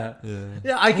 Yeah. Yeah.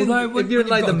 Yeah, I can. Although, when if you're in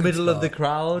you've like got the a good middle of spot. the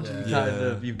crowd, you kind Yeah.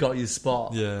 of you've got your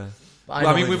spot. Yeah. But Well,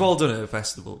 I mean, know we've when- all done it at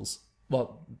festivals.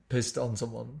 What, pissed on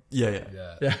someone? Yeah.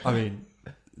 Yeah. I mean,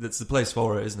 that's the place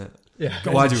for it, isn't it? Yeah.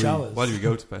 Go Why in the do showers. we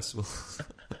go to festivals?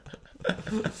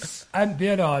 And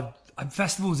yeah, no,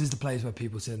 festivals is the place where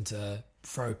people tend to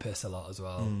throw piss a lot as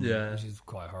well. Yeah. Which is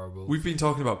quite horrible. We've been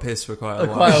talking about piss for quite a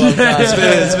while. Quite a long time.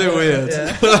 It's a bit weird.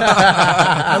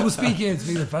 Well, speaking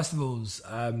of festivals,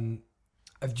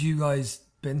 have you guys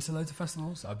been to loads of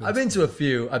festivals? I've been to a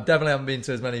few. I definitely haven't been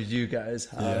to as many as you guys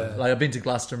have. Yeah. Like I've been to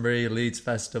Glastonbury, Leeds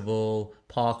Festival,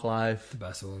 Parklife. the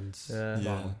best ones. Yeah.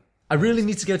 Yeah. I really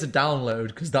need to go to Download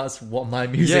because that's what my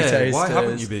music Yeah, taste why is.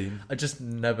 haven't you been? I just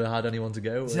never had anyone to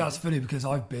go with. See, that's funny because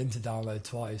I've been to Download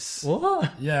twice.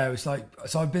 What? Yeah, it's like,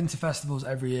 so I've been to festivals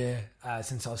every year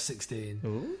since I was 16.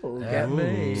 Ooh, Yeah. get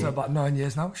me. So about 9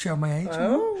 years now, show my age.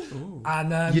 Oh.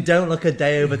 And You don't look a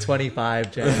day over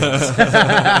 25, James.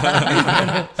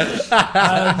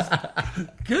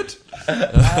 good.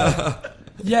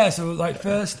 Yeah, so like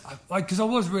first, like because I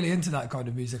was really into that kind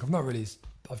of music.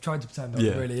 I've tried to pretend I'm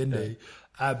Yeah. really indie,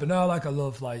 but now like I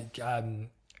love like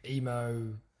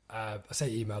emo. I say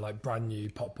emo, like brand new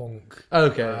pop punk.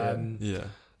 Okay. Yeah.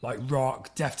 Like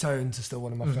rock. Deftones are still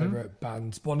one of my favorite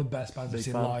bands. One of the best bands I've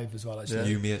seen fan. live as well.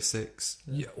 Actually, You, me at 6.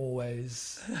 yeah,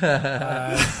 always.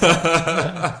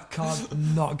 Can't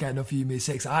not get enough of You Me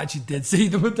 6. I actually did see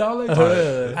them at Download.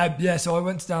 really? Yeah, so I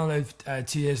went to Download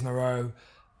 2 years in a row.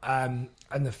 And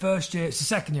the first year, it's the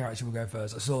second year actually, we'll go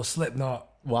first. I saw Slipknot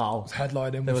Wow.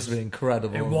 headlining. That must have been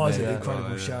incredible. It was an Yeah. incredible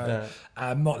Oh, yeah.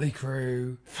 show. Motley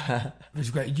Crue, which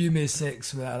was great. You Me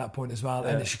 6 at that point as well.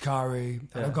 And Yeah. at Shikari.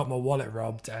 And I got my wallet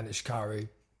robbed and at Shikari.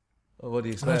 What do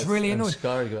you I expect? was really annoyed.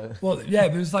 Shikari going. Well, yeah,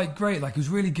 but it was like great. Like it was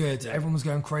really good. Everyone was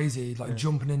going crazy, like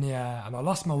jumping in the air. And I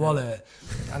lost my wallet.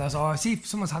 And I was like, I see if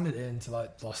someone's handed it in to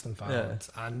like Lost and Found.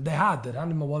 And they'd handed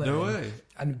my wallet No in. way.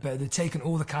 But they'd taken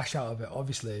all the cash out of it,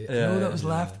 obviously. Yeah, and all that yeah, was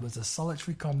left was a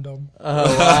solitary condom.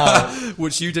 Oh, wow.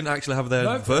 Which you didn't actually have there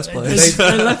No, in the first they- place.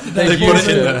 They left it there. They'd put used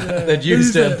it in it. there. They'd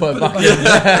used it and put it back in.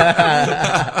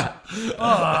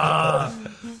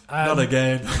 Not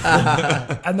again.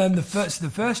 And then the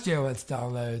first year I went to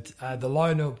Download, the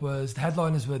lineup was, the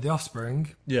headliners were The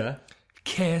Offspring, Yeah.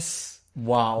 Kiss,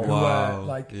 Wow. who Wow. were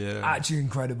like Yeah. actually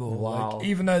incredible. Wow. Like,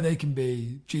 even though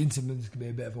Gene Simmons can be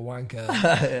a bit of a wanker,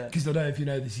 Yeah. because I don't know if you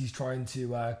know this, he's trying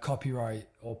to copyright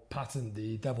or patent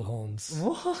the Devil Horns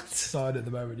What? side at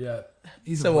the moment. Yeah,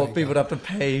 he's So a what? wanker. People would have to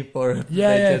pay for it?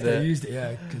 Yeah, yeah, if did they it? used it,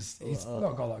 yeah, because he's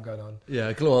not got a lot going on.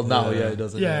 Yeah. Well, now, Yeah. yeah, it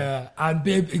doesn't. Yeah, yeah, and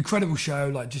be an incredible show.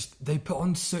 Like, just they put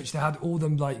on such. They had all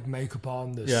them like makeup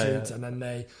on the Yeah, suits, yeah. and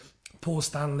then Paul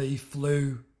Stanley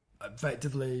flew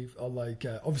effectively on like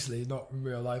obviously not in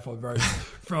real life on road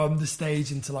from the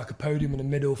stage into like a podium in the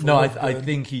middle. For No, I Wolfgang.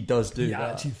 think he does do He that.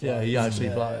 actually flies. Yeah, he actually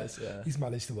Yeah, flies. Yeah. He's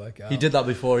managed to work out. He did that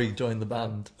before he joined the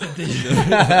band. I'm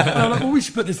like, well, we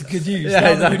should put this to good use. Yeah,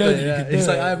 now that we know exactly. that you Yeah. can do He's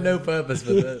like, it. I have no purpose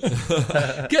for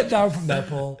this. Get down from there,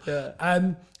 Paul. Yeah.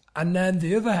 And then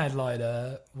the other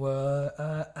headliner were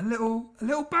a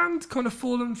little band kind of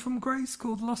fallen from grace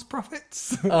called Lost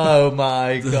Prophets. Oh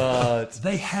my god.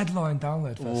 They headlined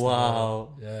Download Festival. Wow.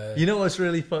 Yeah. You know what's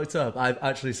really fucked up? I've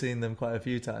actually seen them quite a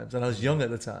few times, and I was young at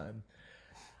the time.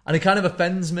 And it kind of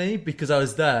offends me because I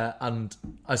was there, and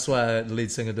I swear the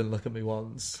lead singer didn't look at me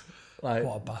once. Like,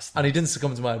 What a bastard. and he didn't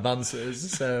succumb to my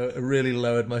advances, so it really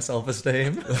lowered my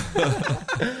self-esteem.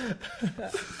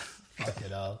 Fucking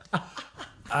hell.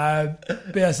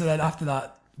 But yeah, so then after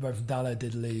that, went from Download,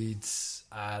 did Leeds,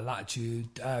 Latitude.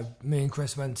 Me and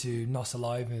Chris went to Nos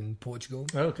Alive in Portugal,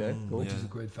 Okay, cool. which is a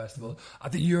great festival. I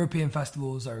think European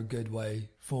festivals are a good way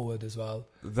forward as well.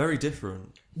 Very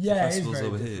different. Yeah, it's festivals very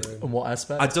over different. here. In what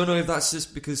aspect? I don't know if that's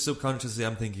just because subconsciously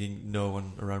I'm thinking no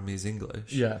one around me is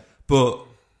English. Yeah, But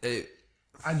it,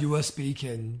 And you were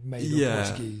speaking maybe Yeah.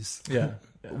 Portuguese. yeah.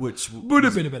 which Would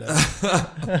have been a bit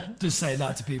of just saying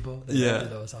that to people. They Yeah.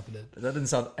 don't know what's happening. That didn't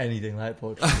sound anything like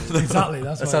Portuguese. Exactly.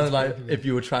 That's That why sounded it's like working. if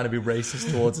you were trying to be racist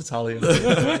towards Italians.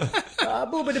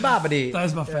 Boobity bobbity. That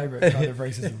is my favourite kind of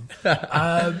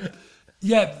racism.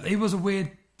 Yeah, it was a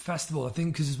weird festival. I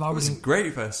think because it was a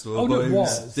great festival, Oh, but no, it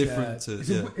was different yeah.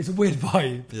 to It's a weird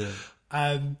vibe.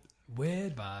 yeah.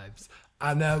 Weird vibes.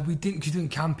 And we didn't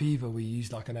camp either. We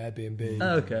used like an Airbnb.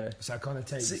 Okay. So it kind of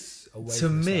takes away To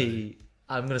from the me,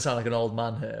 I'm going to sound like an old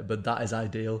man here, but that is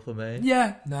ideal for me.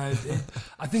 yeah, no,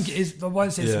 I think it is. Why I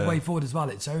say it's Yeah. the way forward as well.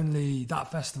 It's only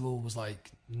that festival was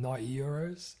like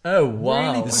 €90. Oh,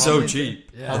 wow. Really? It's so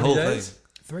cheap. Yeah. The How whole many thing. days?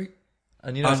 3.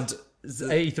 And you know, And it's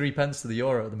 83 pence to the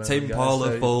euro at the moment. Tame guys, Impala, so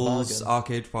it's a Falls, bargain.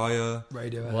 Arcade Fire,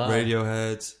 Radiohead. Wow.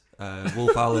 Radiohead,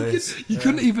 Wolf Alice. You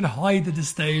couldn't even hide the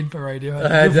disdain for Radiohead.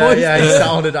 Yeah, Your voice yeah, he there.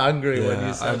 sounded angry when you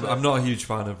Yeah, said I'm not a huge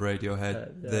fan of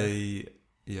Radiohead. Yeah. They,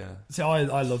 Yeah. So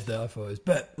I loved it. I thought it was,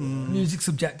 but music's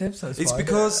subjective, so It's fine.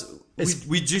 because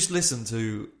we just listened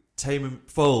to Tame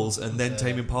Foals and then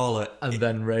Tame Impala And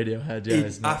then Radiohead,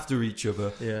 isn't it? after each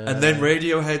other. Yeah. And then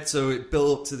Radiohead, so it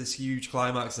built up to this huge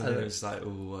climax, and then it was like,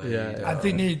 oh, Yeah. I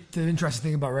think the interesting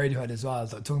thing about Radiohead as well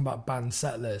is like talking about band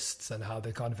set lists and how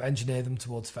they kind of engineer them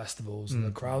towards festivals and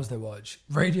the crowds they watch.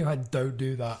 Radiohead don't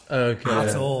do that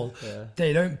at all. Yeah.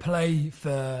 They don't play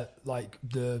for like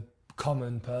the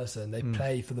common person. They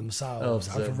play for themselves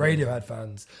and for Radiohead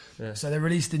fans. Yeah. So they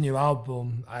released a new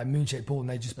album, Moonshaped Pool, and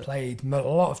they just played a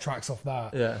lot of tracks off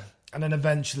that. Yeah. And then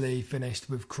eventually finished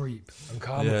with Creep and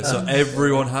Karma. Yeah, so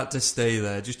everyone had to stay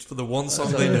there just for the one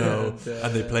song they know,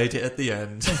 and they played it at the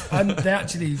end. And they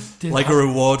actually did like a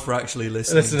reward for actually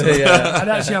listening. yeah.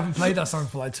 I actually haven't played that song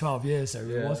for like 12 years, so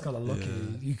it was kind of lucky.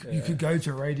 You could go to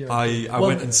a radio. I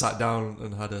went and sat down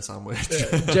and had a sandwich.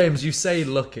 James, you say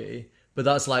lucky, but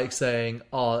that's like saying,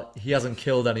 oh, he hasn't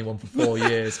killed anyone for 4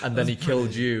 years, and then he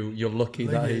killed you. You're lucky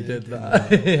that he did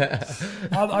that. Yeah.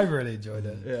 I really enjoyed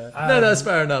it. Yeah. No, that's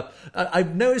fair enough.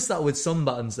 I've noticed that with some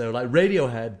bands, though, like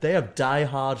Radiohead, they have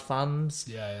die-hard fans.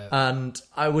 Yeah. And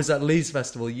I was at Leeds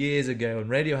Festival years ago, and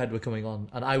Radiohead were coming on,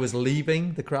 and I was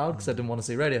leaving the crowd because I didn't want to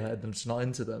see Radiohead. I'm just not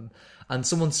into them. And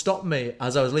someone stopped me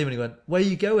as I was leaving. He went, "Where are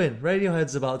you going?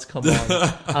 Radiohead's about to come on."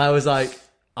 And I was like,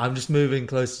 "I'm just moving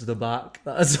closer to the back.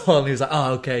 That's all." And he was like,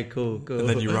 "Oh, okay, cool." And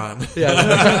then you ran.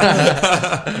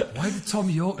 Yeah. Why did Tom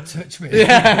York touch me?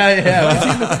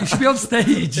 Yeah. You should be on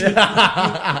stage.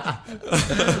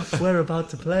 We're about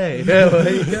to play. Where are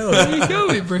you going? Where are you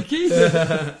going, Bricky?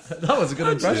 That was a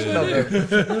good impression of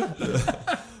him.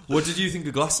 What did you think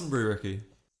of Glastonbury, Ricky?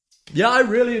 Yeah, I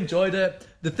really enjoyed it.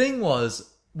 The thing was,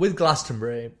 with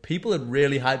Glastonbury, people had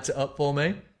really hyped it up for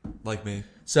me. Like me.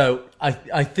 So I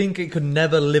think it could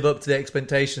never live up to the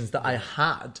expectations that I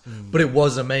had, but it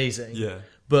was amazing. Yeah.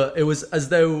 But it was as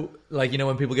though, like, you know,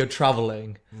 when people go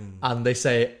traveling and they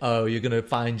say, oh, you're going to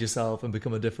find yourself and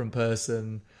become a different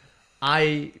person.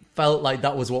 I felt like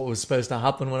that was what was supposed to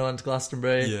happen when I went to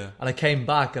Glastonbury. Yeah. And I came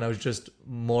back and I was just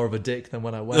more of a dick than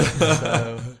when I went.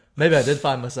 So maybe I did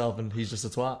find myself and he's just a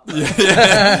twat.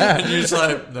 Yeah. And you're just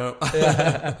like, no.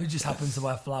 Who just happens to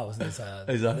wear flowers in his hand.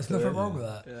 Exactly. There's nothing wrong with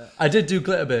that. Yeah. I did do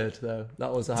Glitterbeard, though.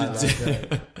 That was a highlight.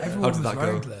 Everyone How was did that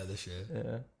wearing go? glitter this year.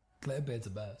 Yeah. Glitterbeard's the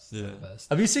best. Yeah. The best.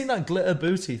 Have you seen that glitter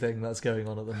booty thing that's going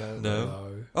on at the moment? No.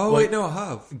 No. Oh, wait, no, I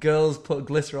have. Girls put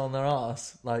glitter on their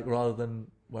arse, like, rather than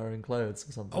wearing clothes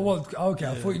or something. Oh, well, okay.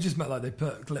 I thought you just meant like they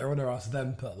put glitter on their ass,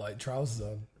 then put like trousers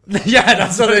on. Yeah,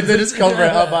 that's what they just cover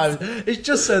it up. It's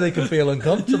just so they can feel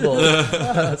uncomfortable.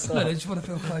 That's No, all. they just want to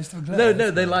feel close to a glitter.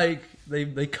 No,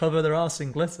 they cover their arse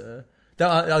in glitter. No,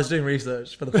 I was doing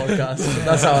research for the podcast.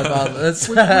 That's how I found this.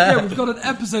 Yeah, we've got an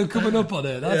episode coming up on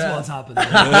it. That's what's happening.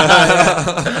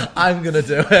 I'm gonna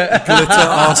do it. Glitter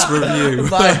arse review.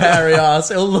 My hairy arse.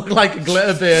 It'll look like a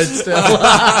glitter beard still.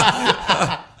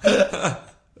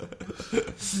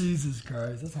 Jesus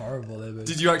Christ, that's horrible image.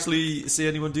 Did you actually see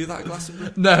anyone do that at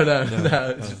Glastonbury?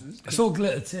 No. I saw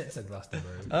glitter tits at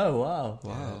Glastonbury. Oh wow.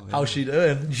 Wow. How's she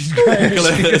doing? She's great.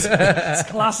 It's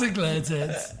classic glitter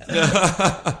tits.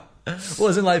 What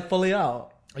was it like fully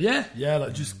out? Yeah,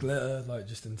 like just glitter, like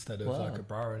just instead of Wow. like a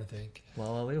bra or anything.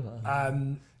 Well.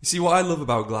 You see, what I love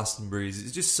about Glastonbury is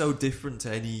it's just so different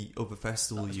to any other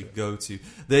festival you go to.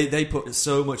 They put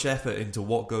so much effort into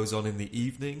what goes on in the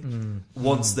evening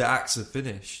once the acts are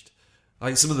finished.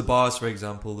 Like some of the bars, for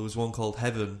example, there was one called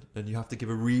Heaven, and you have to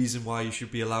give a reason why you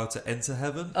should be allowed to enter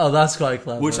Heaven, Oh, that's quite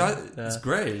clever. which it's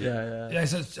great. Yeah. Yeah,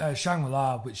 so it's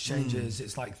Shangri-La, which changes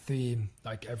its like theme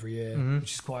like every year,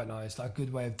 which is quite nice. Like a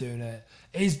good way of doing it.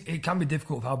 It can be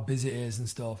difficult with how busy it is and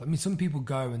stuff. I mean, some people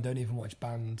go and don't even watch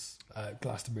bands at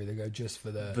Glastonbury. They go just for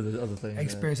the other thing.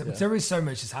 experience. Yeah. But there is so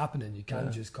much that's happening. You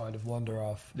can just kind of wander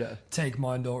off, Yeah. take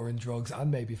mind altering drugs, and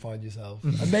maybe find yourself.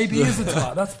 And maybe he is a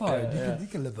twat. That's fine. You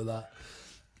can live with that.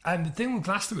 And the thing with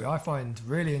Glastonbury I find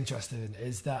really interesting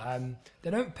is that they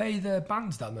don't pay the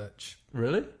bands that much.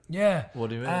 Really? Yeah.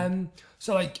 What do you mean?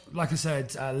 So like I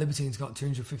said, Libertine's got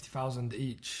 250,000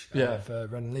 each for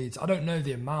Ren and Leeds. I don't know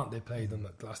the amount they pay them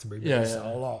at Glastonbury, but it's a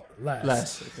lot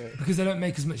less. Okay. Because they don't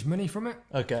make as much money from it.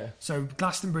 Okay. So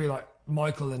Glastonbury, like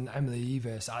Michael and Emily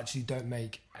Evis, actually don't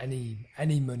make any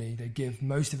money. They give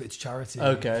most of it to charity.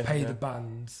 Okay, Pay yeah. the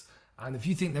bands. And if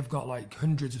you think they've got like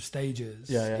hundreds of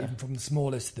stages, even from the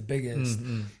smallest to the biggest,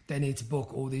 they need to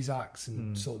book all these acts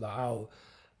and sort that out.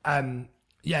 So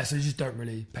they just don't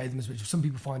really pay them as much. Some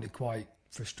people find it quite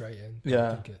frustrating.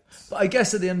 Yeah. But I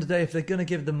guess at the end of the day, if they're going to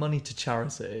give the money to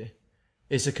charity,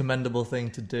 it's a commendable thing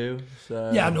to do.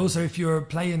 So Yeah, and also if you're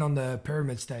playing on the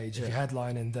pyramid stage, if you're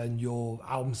headlining, then your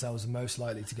album sales are most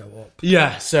likely to go up.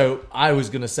 Yeah, so I was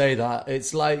going to say that.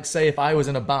 It's like, say if I was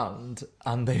in a band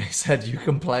and they said you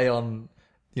can play on,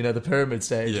 the pyramid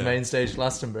stage, Yeah. main stage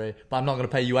Glastonbury, but I'm not going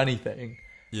to pay you anything.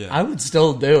 Yeah. I would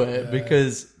still do it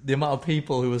because the amount of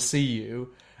people who will see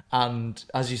you, and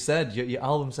as you said, your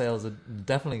album sales are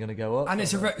definitely going to go up. And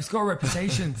it's got a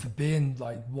reputation for being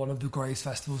like one of the greatest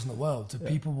festivals in the world. So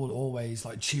people will always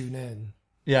like tune in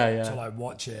yeah. to like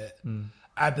watch it.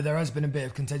 But there has been a bit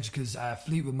of contention because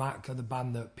Fleetwood Mac are the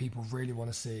band that people really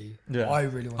want to see. Yeah. I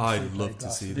really want to see. I'd love to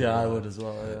see that. Yeah, I would as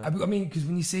well. Yeah. I mean, because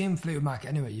when you see him Fleetwood Mac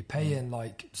anyway, you're paying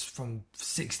like from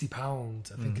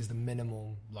 £60, I think, is the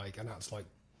minimum, like, and that's like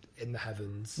in the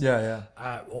heavens. Yeah.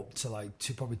 Up to like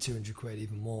probably 200 quid,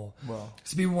 even more. Well.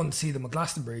 So people want to see them at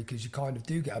Glastonbury because you kind of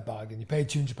do get a bag, and you pay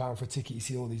 £200 for a ticket. You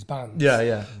see all these bands.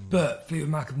 Yeah. But Fleetwood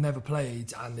Mac have never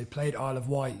played, and they played Isle of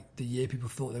Wight the year people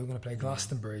thought they were going to play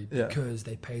Glastonbury because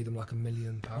they paid them like £1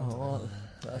 million. Oh,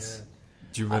 that's...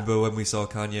 Do you remember when we saw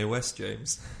Kanye West,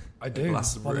 James? I do.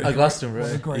 Glastonbury. At Glastonbury.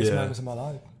 One of the greatest Yeah. moments of my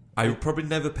life. I would probably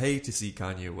never pay to see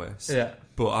Kanye West. Yeah.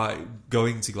 But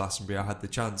going to Glastonbury, I had the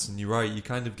chance, and you're right, you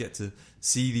kind of get to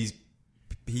see these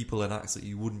people and acts that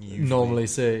you wouldn't usually normally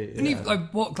see. And even,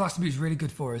 like, what Glastonbury is really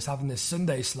good for is having this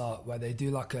Sunday slot where they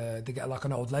do they get like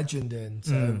an old legend in.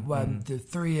 So when the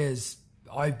 3 years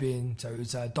I've been, so it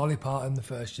was Dolly Parton the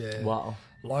first year, Wow.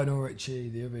 Lionel Richie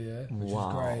the other year, which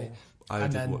was great, I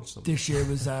and did then watch some. this year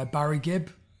was Barry Gibb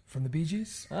from the Bee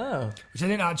Gees, Oh. which I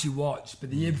didn't actually watch, but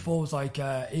the year before was like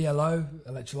ELO,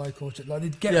 Electric Orchard. Like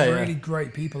they'd get Yeah, really yeah.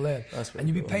 great people in, That's and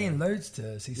you'd be really paying loads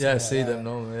to see. Yeah, someone see like them that.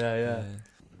 normally. Yeah.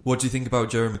 What do you think about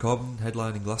Jeremy Corbyn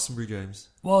headlining Glastonbury, James?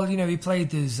 Well, he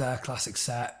played his classic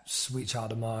set, "Sweet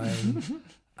Child of Mine,"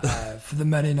 for the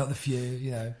many, not the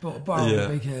few. But Yeah.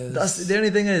 because That's the only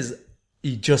thing is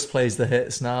he just plays the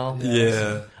hits now.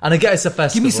 Yeah. And I get it's a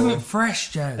festival. give me something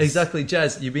fresh, Jez. Exactly,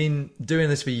 Jez. You've been doing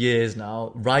this for years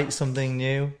now. Write something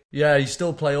new. Yeah, you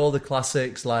still play all the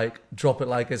classics like "Drop It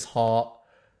Like It's Hot."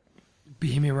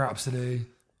 Bohemian Rhapsody.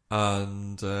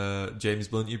 And James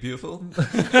Blunt, You're Beautiful.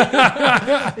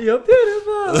 You're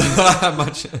beautiful.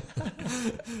 Imagine.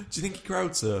 Do you think he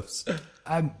crowd surfs?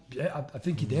 Yeah, I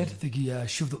think he did. I think he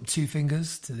shoved up 2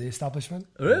 fingers to the establishment.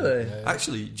 Really?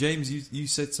 Actually, James, you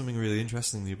said something really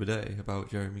interesting the other day about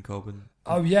Jeremy Corbyn.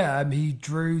 Oh yeah, he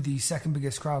drew the second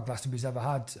biggest crowd Glastonbury's ever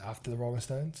had after the Rolling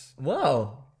Stones.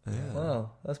 Wow. Yeah.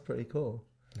 Wow, that's pretty cool.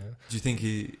 Do you think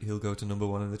he'll go to number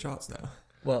 1 in the charts now?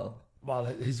 Well,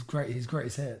 His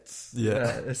greatest hits.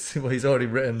 yeah. Well, he's already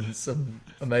written some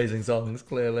amazing songs.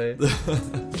 Clearly.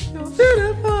 You're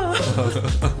beautiful.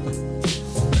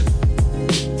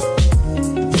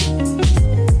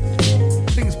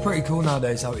 I think it's pretty cool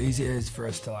nowadays how easy it is for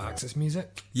us to access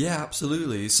music. Yeah,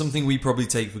 absolutely. It's something we probably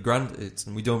take for granted,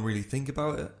 and we don't really think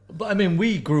about it. But I mean,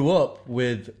 we grew up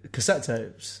with cassette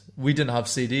tapes. We didn't have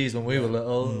CDs when we were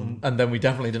little, and then we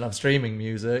definitely didn't have streaming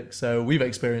music. So we've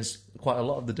experienced quite a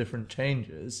lot of the different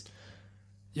changes.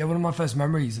 Yeah, one of my first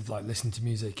memories of like listening to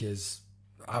music is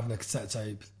having a cassette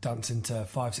tape, dancing to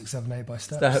 5, 6, 7, 8 by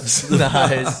Steps.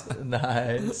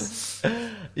 Nice.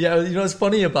 Yeah, what's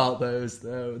funny about those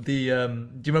though? Do you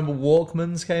remember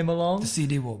Walkmans came along? The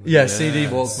CD Walkman. Yeah, CD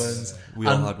Yes. Walkmans. We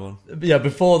all And, had one. Yeah,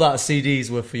 before that, CDs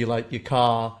were for your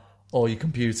car or your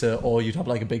computer, or you'd have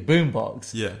like a big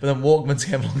boombox. Yeah. But then Walkmans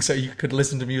came along, so you could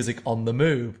listen to music on the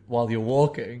move while you're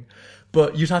walking.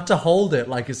 But you'd have to hold it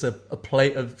like it's a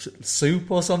plate of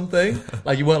soup or something.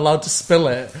 Like you weren't allowed to spill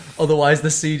it, otherwise the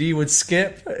CD would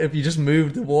skip if you just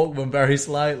moved the Walkman very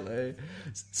slightly.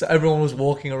 So everyone was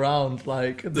walking around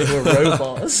like they were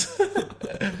robots.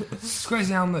 It's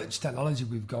crazy how much technology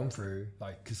we've gone through,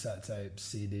 like cassette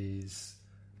tapes, CDs,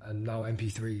 and now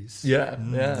MP3s. Yeah.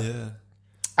 Yeah.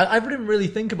 I didn't really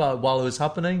think about it while it was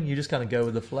happening. You just kind of go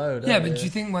with the flow. Don't Yeah, but do you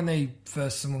think when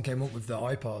someone came up with the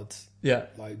iPod, Yeah.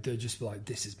 like they'd just be like,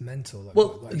 "This is mental. Like,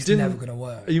 Well, like, it's didn't- never going to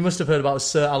work." You must have heard about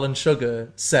Sir Alan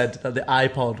Sugar said that the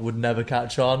iPod would never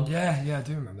catch on. Yeah, I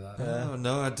do remember that. Oh,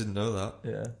 no, I didn't know that.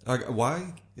 Yeah.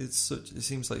 Why? It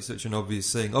seems like such an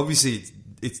obvious thing. Obviously,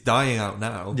 it's dying out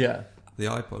now. Yeah. The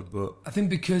iPod, but I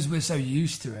think because we're so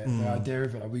used to it, the idea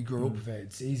of it, like we grew up with it,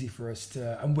 it's easy for us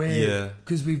to, and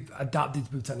because we've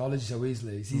adapted with technology so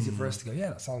easily, it's easy for us to go, yeah,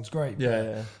 that sounds great. Yeah, But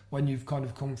yeah. when you've kind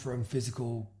of come from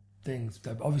physical things,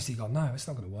 they've obviously gone, no, it's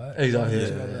not going to work. Exactly.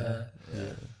 Yeah.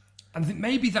 And I think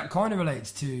maybe that kind of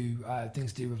relates to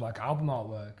things to do with like album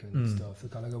artwork and stuff. They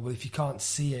kind of go, well, if you can't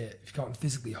see it, if you can't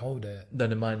physically hold it,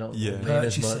 Then it might not mean as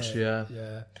purchase much. it. Yeah.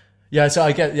 Yeah. Yeah. So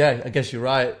I guess you're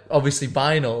right. Obviously,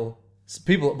 vinyl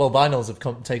Vinyls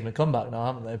have taken a comeback now,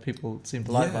 haven't they? People seem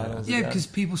to like Yeah. vinyls. Yeah, again. because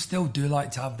people still do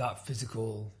like to have that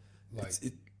physical. Like,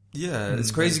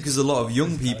 It's crazy because a lot of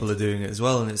young people are doing it as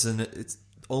well, and it's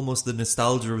almost the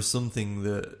nostalgia of something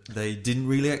that they didn't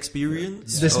really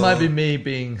experience. This might be me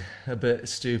being a bit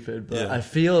stupid, but Yeah. I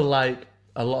feel like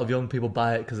a lot of young people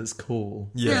buy it because it's cool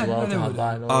Yeah. as well Yeah, to they have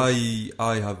would. vinyls.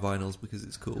 I have vinyls because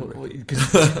it's cool. Rick.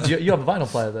 Because you have a vinyl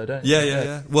player though, don't you?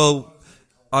 Yeah. Well,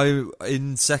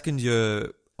 in second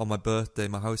year on my birthday,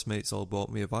 my housemates all bought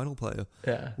me a vinyl player,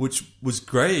 Yeah. which was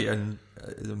great, and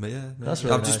That's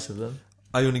really nice of them.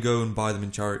 I only go and buy them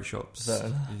in charity shops. Fair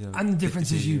enough. and the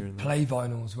difference is 50p here you and there. play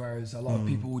vinyls, whereas a lot of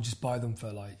people will just buy them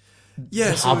for like.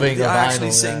 Yeah, so having they're a actually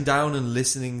vinyl, sitting yeah. down and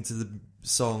listening to the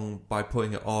song by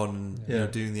putting it on, and Yeah.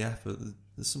 doing the effort.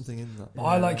 There's something in that.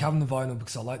 I like having the vinyl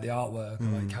because I like the artwork.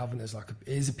 I like having it as like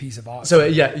it is a piece of art. So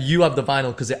yeah, you have the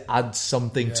vinyl because it adds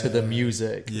something to the Yeah.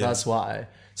 music. Yeah. That's why.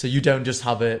 So you don't just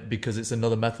have it because it's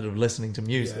another method of listening to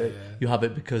music. Yeah. You have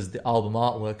it because the album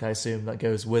artwork, I assume, that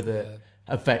goes with it Yeah.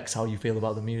 affects how you feel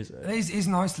about the music. It's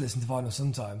nice to listen to vinyl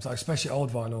sometimes, like especially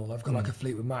old vinyl. I've got like a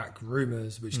Fleetwood Mac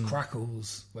Rumours, which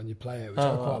crackles when you play it, which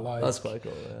I quite like. That's quite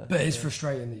cool. Yeah. But it's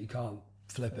frustrating that you can't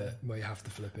flip it where you have to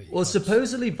flip it. You Well, can't.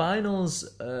 supposedly vinyls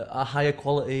are higher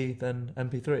quality than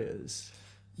MP3 is.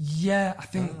 Yeah, I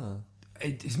think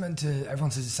it's meant to.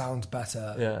 Everyone says it sounds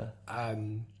better. Yeah.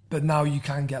 But now you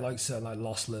can get like certain like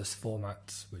lossless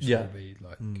formats, which Yeah. will be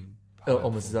like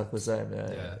Almost exactly the same.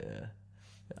 Yeah, Yeah. yeah.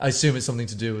 I assume it's something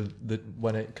to do with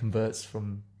when it converts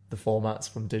from the formats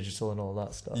from digital and all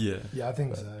that stuff. Yeah. Yeah, I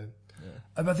think so.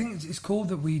 But I think it's cool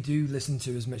that we do listen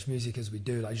to as much music as we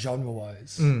do, like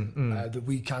genre-wise, that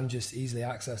we can just easily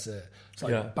access it. It's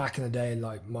like Yeah. back in the day,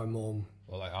 like my mum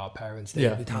or like our parents,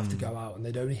 Yeah. they'd have to go out and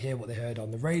they'd only hear what they heard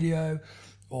on the radio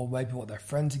or maybe what their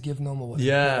friends had given them or what they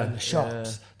Yeah, heard in the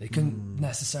shops. yeah. They couldn't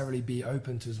necessarily be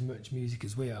open to as much music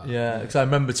as we are. Yeah, because I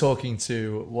remember talking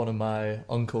to one of my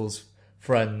uncle's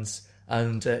friends,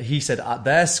 and he said at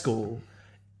their school,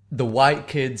 the white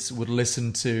kids would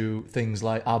listen to things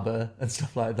like ABBA and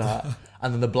stuff like that,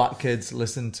 and then the black kids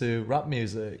listened to rap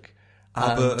music.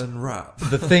 ABBA and rap.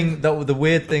 The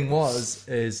weird thing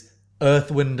is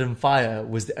Earth, Wind and Fire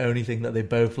was the only thing that they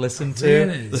both listened to.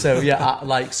 Really? So yeah, at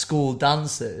like school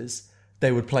dances,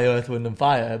 they would play Earth, Wind and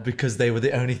Fire because they were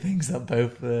the only things that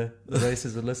both the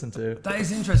races would listen to. That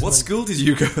is interesting. What school did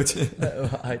you go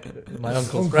to? My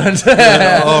uncle's friend.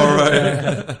 All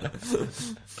right.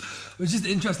 It's just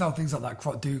interesting how things like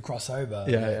that do cross over.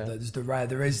 Yeah, Like, yeah.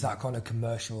 there is that kind of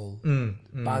commercial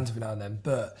bands every now and then,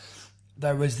 but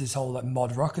there was this whole like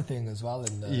mod rocker thing as well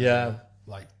in the Yeah.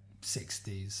 like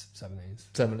 60s, 70s.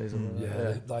 70s.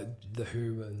 Yeah, like the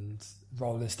Who and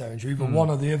Rolling Stones, either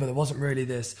one or the other. There wasn't really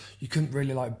this. You couldn't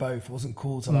really like both. It wasn't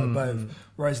cool to like both.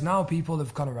 Whereas now people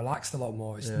have kind of relaxed a lot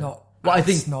more. It's not. Well, I as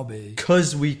think snobby.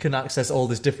 because we can access all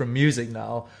this different music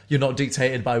now, you're not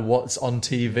dictated by what's on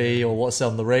TV or what's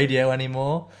on the radio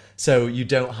anymore. So you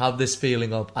don't have this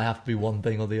feeling of I have to be one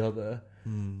thing or the other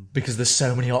because there's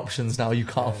so many options now. You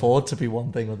can't afford to be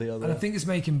one thing or the other. And I think it's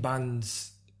making bands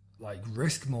like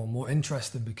risk more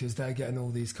interesting because they're getting all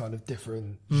these kind of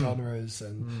different genres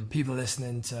and people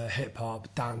listening to hip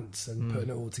hop, dance, and putting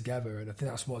it all together. And I think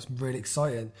that's what's really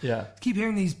exciting. Yeah. Keep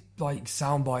hearing these like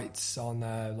sound bites on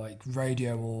like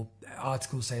radio or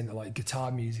articles saying that like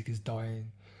guitar music is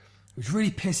dying, which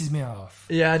really pisses me off.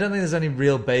 Yeah, I don't think there's any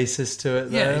real basis to it.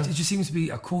 Though. Yeah, it just seems to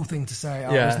be a cool thing to say.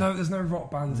 Oh, Yeah. there's no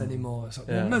rock bands anymore. It's like,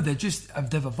 Yeah. well, no,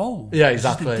 they've evolved. Yeah, It's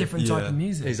just exactly. a different type Yeah. of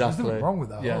music. Exactly. There's nothing wrong with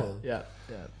that Yeah, at all. yeah.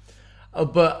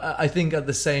 But I think at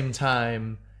the same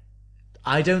time,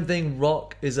 I don't think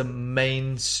rock is a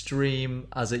mainstream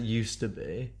as it used to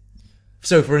be.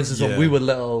 So, for instance, when Yeah. we were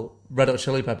little, Red Hot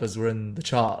Chili Peppers were in the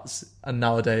charts, and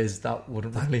nowadays that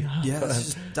wouldn't really happen. Yeah,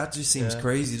 that just seems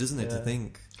crazy, doesn't it, to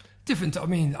think? Different. I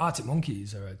mean, Arctic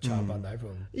Monkeys are a child band.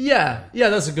 Everyone. Yeah,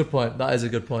 that's a good point. That is a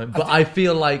good point. But I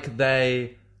feel like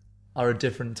they are a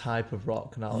different type of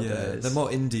rock nowadays. Yeah, they're more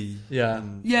indie. Yeah.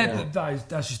 and- Yeah, but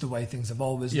that's just the way things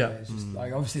evolve, isn't Yeah. it? It's just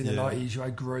like obviously in the Yeah. 90s you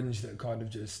had grunge that kind of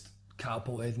just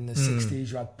catapulted. In the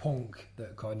 60s you had punk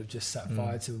that kind of just set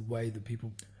fire to the way that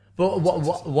people. But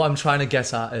what I'm trying to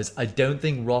get at is I don't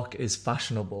think rock is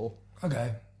fashionable.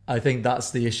 Okay. I think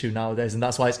that's the issue nowadays, and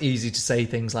that's why it's easy to say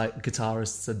things like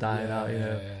guitarists are dying out. You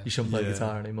know, yeah. you shouldn't play Yeah.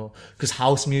 guitar anymore because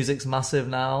house music's massive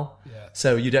now. Yeah.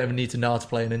 So you don't even need to know how to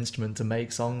play an instrument to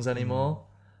make songs anymore.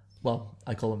 Well,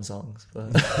 I call them songs,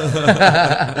 but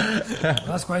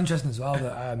That's quite interesting as well.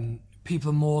 That people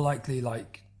are more likely,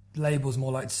 like labels,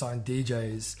 more likely to sign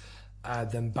DJs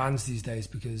than bands these days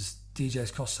because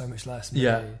DJs cost so much less money,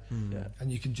 Yeah.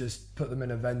 and you can just put them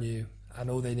in a venue, and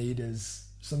all they need is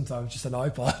sometimes just an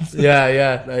iPod.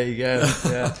 Yeah, there you go.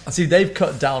 Yeah. See, they've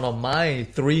cut down on my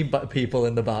 3 people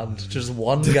in the band, just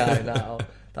one guy now.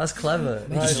 That's clever.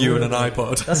 Just you and an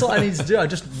iPod. That's what I need to do. I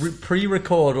just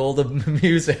pre-record all the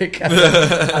music. And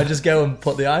I just go and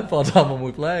put the iPod on when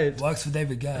we play it. Works for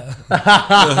David Guetta.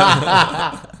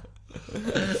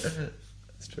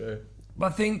 It's true. But I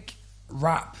think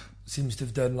rap seems to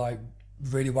have done like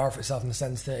really well for itself in the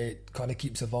sense that it kind of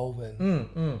keeps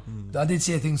evolving. I did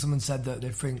see a thing, someone said that they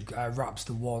think rap's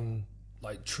the one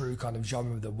like true kind of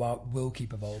genre that will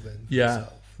keep evolving. Yeah.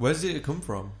 Where did it come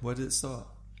from? Where did it start?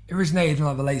 It originated in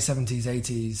like the late 70s,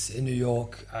 80s in New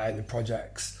York, in the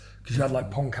projects, because you had like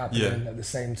punk happening at the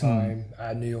same time,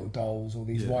 New York Dolls, all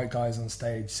these white guys on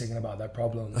stage singing about their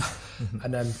problems,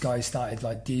 and then guys started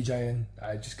like DJing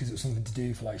just because it was something to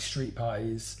do for like street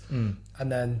parties, and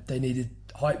then they needed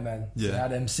hype men, so they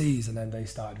had MCs, and then they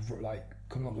started like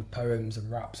coming up with poems and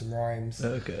raps and rhymes.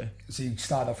 Okay. So you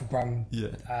started off with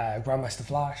Grandmaster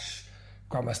Flash,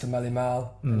 Grandmaster Melly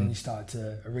Mel, and then you started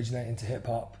to originate into hip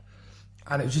hop.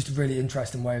 And it was just a really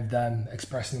interesting way of them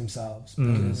expressing themselves,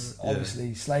 because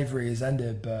obviously slavery has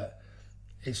ended, but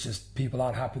it's just people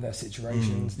aren't happy with their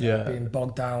situations. They're being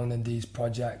bogged down in these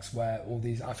projects where all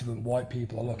these affluent white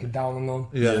people are looking down on them.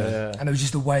 And it was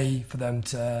just a way for them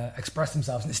to express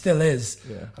themselves, and it still is.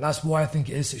 And that's why I think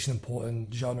it is such an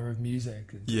important genre of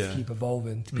music, to keep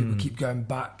evolving, to people keep going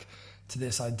back to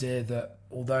this idea that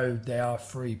although they are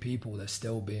free people, they're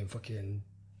still being fucking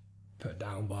put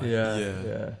down by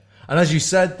Yeah. And as you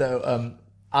said, though,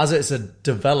 as it's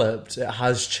developed, it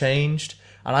has changed.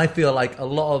 And I feel like a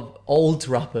lot of old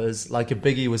rappers, like if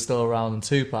Biggie was still around and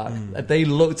Tupac, if they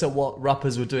looked at what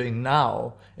rappers were doing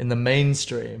now in the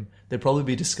mainstream, they'd probably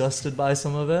be disgusted by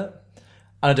some of it.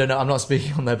 I don't know, I'm not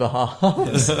speaking on their behalf,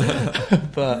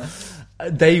 but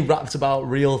they rapped about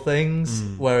real things,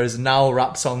 whereas now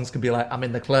rap songs can be like, I'm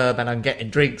in the club and I'm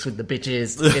getting drinks with the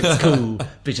bitches. It's cool.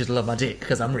 Bitches love my dick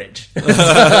because I'm rich.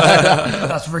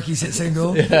 That's Ricky's hit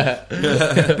single.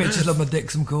 Bitches love my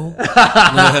dick, I'm cool.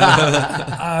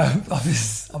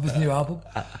 Of his new album.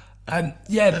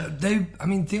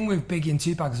 Thing with Biggie and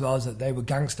Tupac as well is that they were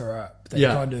gangster rap. They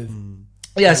kind of...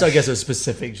 Yeah, so I guess a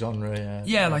specific genre,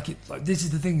 like this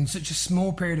is the thing, in such a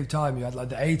small period of time, you had like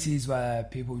the 80s where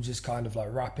people were just kind of like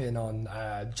rapping on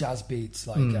jazz beats,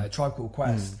 like Tribe Called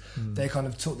Quest. They kind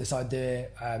of took this idea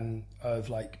of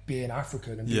like being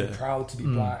African and being proud to be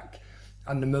black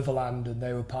and the motherland, and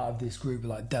they were part of this group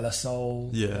like De La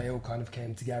Soul. They all kind of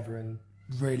came together and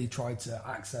really tried to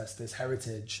access this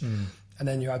heritage. And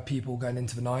then you had people going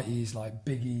into the 90s like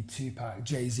Biggie, Tupac,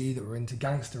 Jay-Z that were into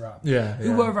gangster rap.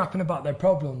 Who were rapping about their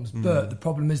problems, but the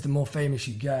problem is the more famous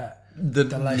you get, the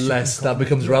less that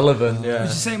becomes relevant.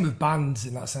 It's the same with bands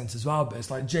in that sense as well, but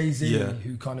it's like Jay-Z,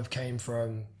 who kind of came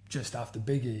from just after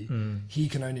Biggie, he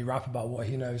can only rap about what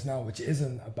he knows now, which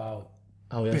isn't about...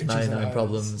 Oh, he has 99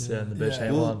 problems, and the bitch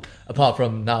ain't one. Apart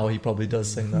from now, he probably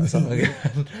does sing that song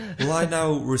again. Well, I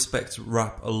now respect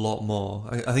rap a lot more.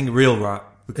 I think real rap,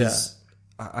 because...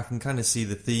 I can kind of see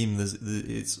the theme.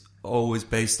 It's always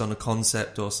based on a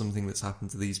concept or something that's happened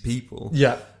to these people.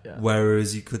 Yeah.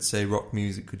 Whereas you could say rock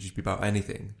music could just be about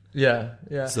anything. Yeah.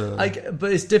 So,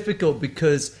 but it's difficult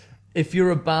because if you're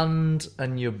a band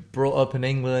and you're brought up in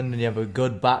England and you have a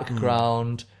good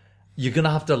background, you're going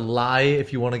to have to lie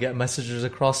if you want to get messages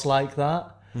across like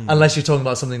that. Unless you're talking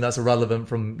about something that's irrelevant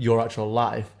from your actual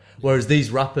life. Whereas these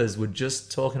rappers were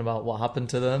just talking about what happened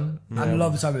to them. And a lot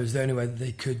of the time it was the only way that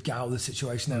they could get out of the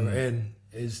situation they were in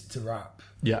is to rap.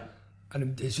 Yeah.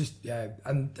 And it's just,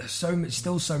 and there's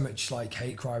still so much like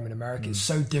hate crime in America. It's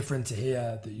so different to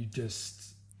here that you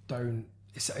just don't,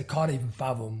 I can't even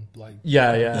fathom what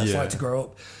it's like to grow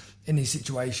up in these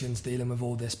situations, dealing with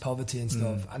all this poverty and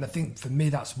stuff. And I think for me,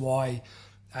 that's why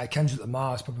Kendrick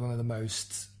Lamar is probably one of the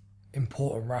most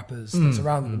important rappers that's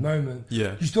around at the moment.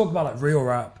 You talk about like real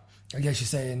rap, I guess you're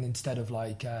saying instead of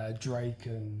like Drake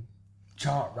and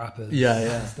chart rappers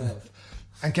and stuff.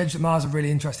 And Kendrick Lamar's a really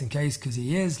interesting case because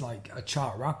he is like a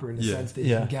chart rapper in the sense that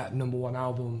he can get #1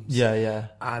 albums.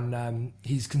 And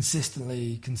he's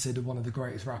consistently considered one of the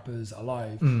greatest rappers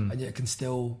alive, and yet can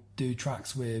still do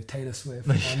tracks with Taylor Swift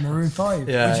and Maroon 5,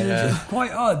 which is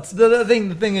quite odd. The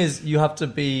thing is, you have to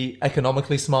be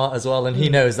economically smart as well, and he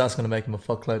knows that's going to make him a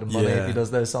fuckload of money if he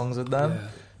does those songs with them.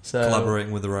 So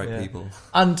collaborating with the right people.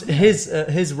 And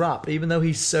his rap, even though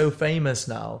he's so famous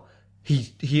now,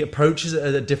 he approaches it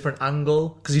at a different angle,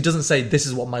 because he doesn't say this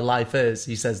is what my life is.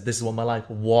 He says this is what my life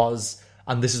was,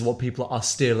 and this is what people are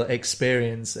still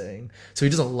experiencing. So he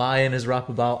doesn't lie in his rap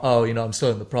about I'm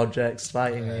still in the projects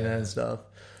fighting and stuff.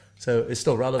 So it's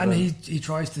still relevant. And he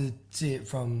tries to see it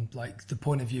from like the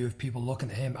point of view of people looking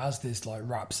at him as this like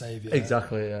rap savior.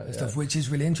 Exactly, yeah. And stuff, which is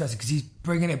really interesting because he's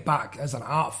bringing it back as an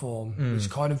art form, which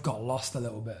kind of got lost a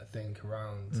little bit, I think,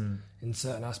 around in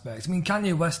certain aspects. I mean,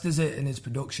 Kanye West does it in his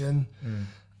production,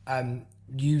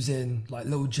 using like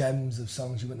little gems of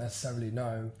songs you wouldn't necessarily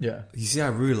know. Yeah. You see, I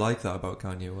really like that about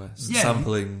Kanye West. Yeah.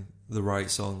 Sampling the right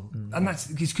song. And that's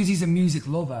because he's a music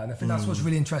lover, and I think that's what's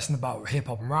really interesting about hip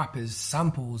hop and rap is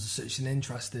samples are such an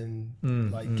interesting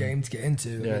like game to get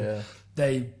into.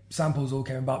 Samples all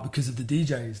came about because of the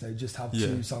DJs. They just have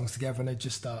two songs together and they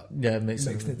just start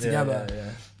mixing it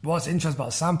together. What's interesting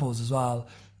about samples as well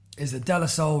is that De La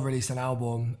Soul released an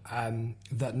album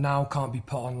that now can't be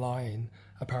put online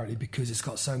apparently because it's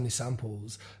got so many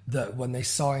samples that when they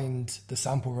signed the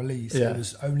sample release it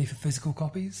was only for physical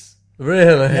copies.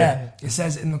 Really? Yeah, it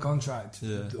says in the contract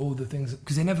all the things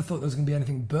because they never thought there was going to be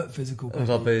anything but physical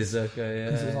copies. Okay,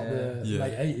 Because it was like the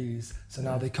late 80s, so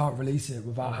now they can't release it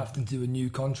without having to do a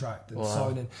new contract and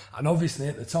signing. And obviously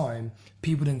at the time,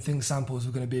 people didn't think samples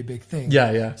were going to be a big thing.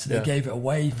 So they gave it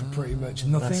away for pretty much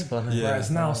nothing. That's funny.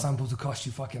 Whereas now samples will cost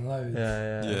you fucking loads.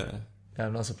 Yeah,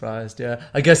 I'm not surprised. Yeah,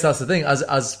 I guess that's the thing.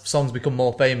 As songs become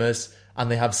more famous and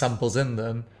they have samples in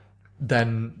them,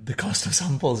 then the cost of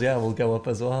samples, will go up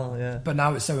as well. Yeah. But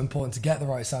now it's so important to get the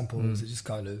right samples. It just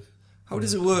kind of. How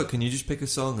does it work? Can you just pick a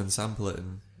song and sample it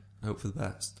and hope for the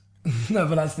best? No,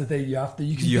 but that's the thing. You have to.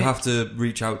 You have to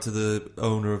reach out to the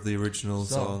owner of the original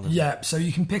song. Yeah, so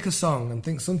you can pick a song and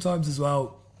think sometimes as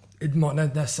well. It might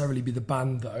not necessarily be the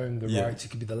band that own the rights. It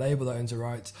could be the label that owns the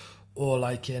rights, or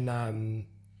like in.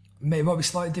 It might be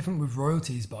slightly different with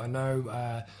royalties, but I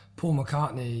know Paul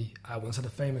McCartney once had a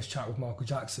famous chat with Michael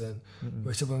Jackson,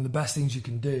 where he said one of the best things you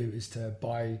can do is to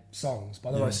buy songs.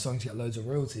 By the way, songs get loads of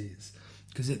royalties.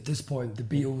 Because at this point, the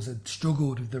Beatles had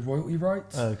struggled with the royalty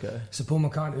rights. Okay. So Paul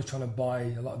McCartney was trying to buy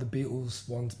a lot of the Beatles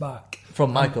ones back.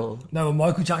 From Michael? No, and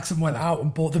Michael Jackson went out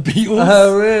and bought the Beatles.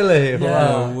 Oh, really? Yeah.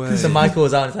 No way. So Michael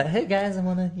was out and was like, hey guys, I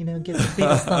want to, get the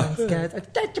Beatles songs, guys.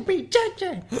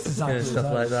 Exactly.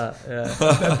 Stuff like that, yeah.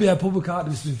 But Paul McCartney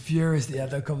was been furious that he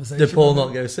had that conversation. Did Paul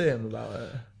not go see him about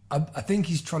it? I think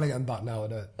he's trying to get him back now, I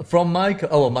don't. From Michael?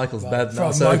 Oh, well, Michael's dead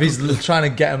now. So if he's trying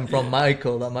to get him from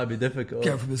Michael, that might be difficult.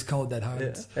 Get him from his cold dead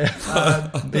hands.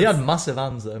 But he had massive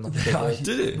hands though. Did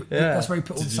he? Yeah. That's where he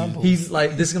put all the samples. He's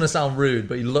like, this is going to sound rude,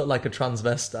 but he looked like a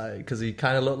transvestite because he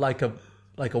kind of looked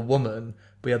like a woman,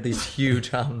 but he had these huge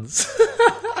hands.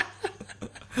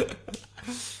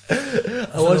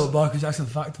 That's a little Michael Jackson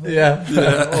fact.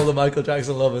 Yeah. All the Michael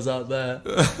Jackson lovers out there.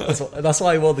 That's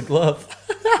why he wore the glove.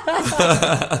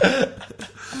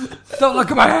 Don't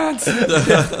look at my hands.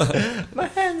 My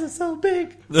hands are so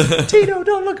big. Tito,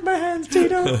 don't look at my hands,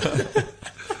 Tito.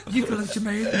 You can look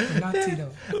Jermaine, but not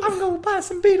Tito. I'm going to buy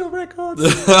some Beatle records.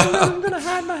 I'm going to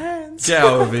hide my hands. Get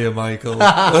out of here, Michael.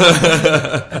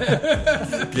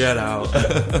 Get out.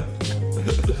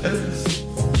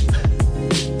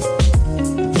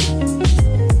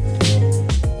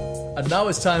 And now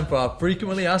it's time for our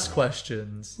frequently asked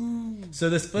questions. So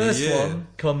this first one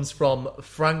comes from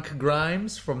Frank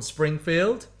Grimes from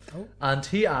Springfield. And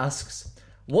he asks,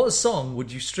 what song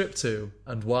would you strip to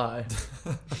and why?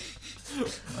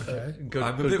 Okay.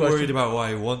 I'm a bit worried about why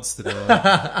he wants to know.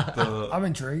 But I'm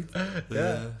intrigued.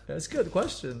 Yeah, it's a good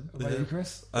question. What about you,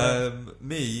 Chris?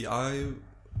 Me, I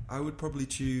would probably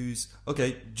choose...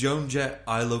 Okay, Joan Jett,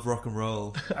 I Love Rock and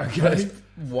Roll. Okay.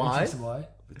 Why? Why?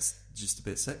 It's just a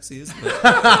bit sexy, isn't it?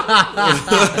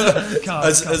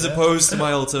 As opposed to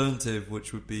my alternative,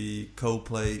 which would be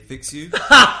Coldplay Fix You. Is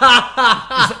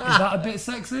that a bit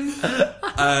sexy?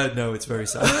 No, it's very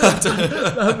sad.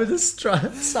 That would be the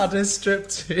saddest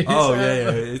striptease. Oh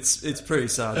yeah, it's pretty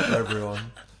sad for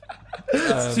everyone.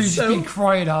 So you've just been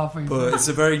crying halfway through. But it's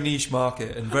a very niche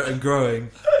market and growing.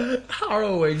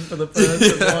 Harrowing for the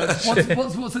person watching.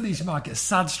 What's a niche market?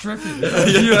 Sad stripping.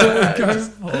 You're going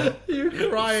for. You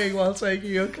crying while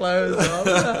taking your clothes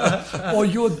off. Or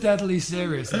you're deadly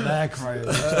serious and they're crying.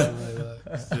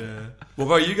 Yeah. What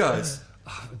about you guys?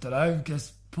 I don't know.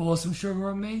 Guess pour some sugar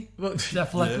on me.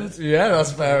 Def Leppard. Yeah,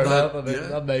 that's fair enough. I mean,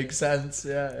 that makes sense.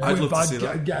 Yeah. I'd love to see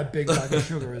that. Get a big bag of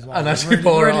sugar as well. And actually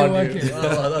pour it on you. It.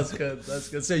 Oh, that's good. That's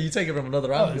good. So you take it from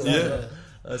another angle. Yeah.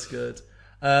 That's good.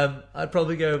 I'd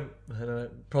probably go, I don't know,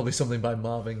 probably something by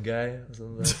Marvin Gaye or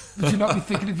something. Would you not be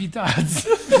thinking of your dads?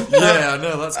 Yeah, I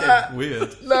know, that's getting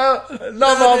weird. No,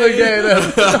 not Marvin Gaye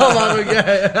though. Not Marvin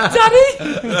Gaye. Daddy!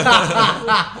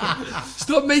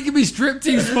 Stop making me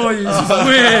striptease for you. This is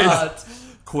weird.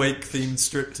 Quake themed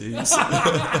striptease.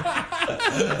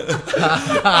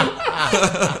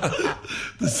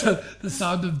 The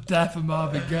sound of death and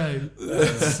Marvin Gaye.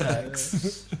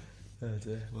 Sex. Oh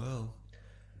dear. Well,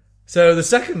 So the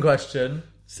second question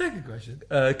Second question.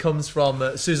 comes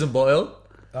from Susan Boyle.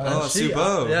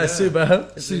 Subo. Yeah,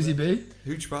 Subo. Susie B.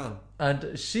 Huge fan.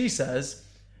 And she says,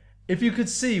 if you could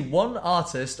see one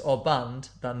artist or band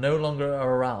that no longer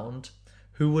are around,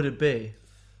 who would it be?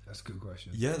 That's a good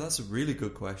question. Yeah, that's a really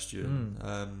good question.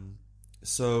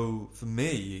 So for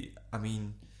me, I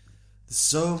mean, there's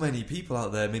so many people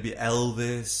out there. Maybe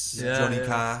Elvis, Johnny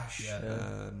Cash,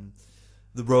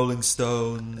 the Rolling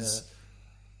Stones.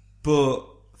 But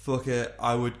fuck it,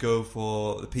 I would go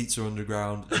for the Pizza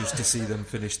Underground just to see them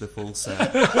finish the full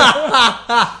set.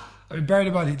 I mean, bearing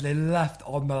in mind they left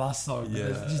on the last song. Yeah.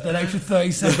 Just an extra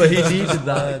 30 seconds. But he needed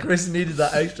that. Chris needed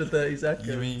that extra 30 seconds.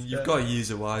 You mean you've got to use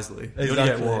it wisely. You Exactly. only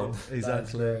get one.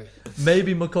 Exactly.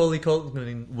 Maybe Macaulay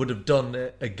Culkin would have done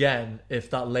it again if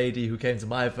that lady who came to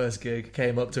my first gig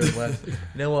came up to him and went, you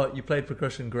know what, you played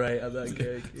percussion great at that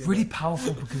gig. You Really know?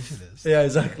 powerful percussionist. Yeah,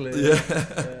 exactly.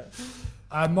 Yeah.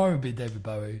 Mine would be David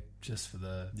Bowie, just for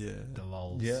the Yeah.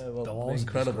 lols. Yeah, well, the lols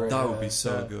incredible. was great. That would be Yeah.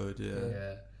 so good, yeah.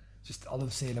 Yeah. Just, I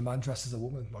love seeing a man dressed as a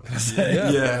woman. What can I say? Yeah,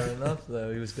 Yeah. fair enough,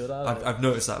 though. He was good at it. I've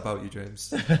noticed that about you,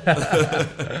 James. When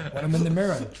I'm in the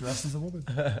mirror, dressed as a woman.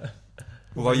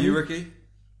 What about you, Ricky?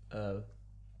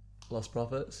 Lost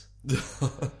Prophets.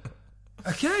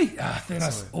 Okay, I think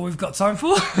that's all we've got time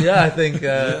for. Yeah, I think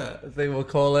we'll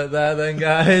call it there then,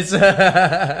 guys.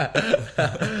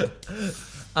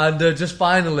 And just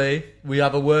finally, we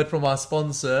have a word from our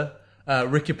sponsor,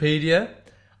 Wikipedia,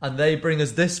 and they bring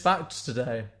us this fact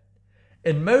today.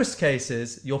 In most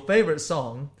cases, your favourite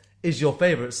song is your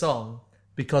favourite song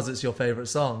because it's your favourite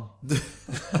song.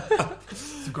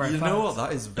 It's a great You fact. know what?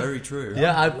 That is very true.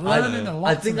 Yeah, learning a lot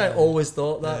I think I today. always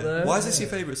thought that though. Why is this your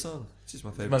favourite song? It's just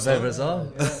my favourite My song. favourite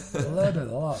song. I learned it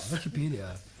a lot.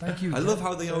 Wikipedia. Thank you. I love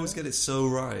how they always get it so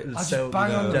right. I just so,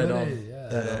 bang on the dead money. on. Yeah.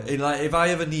 If I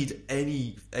ever need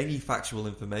any factual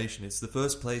information, it's the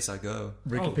first place I go.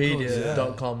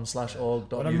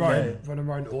 Wikipedia.com/org.uk. When I'm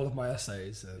writing all of my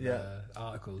essays and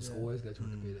articles, always go to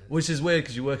Wikipedia. Which is weird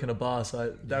because you work in a bar, so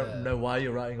I don't Yeah. know why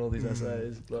you're writing all these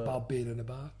essays. But About being in a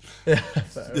bar.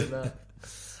 fair enough.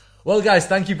 Well, guys,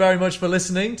 thank you very much for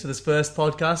listening to this first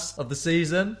podcast of the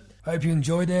season. Hope you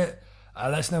enjoyed it.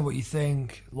 Let us know what you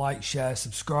think. Like, share,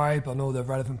 subscribe on all the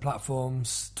relevant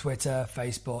platforms: Twitter,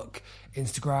 Facebook,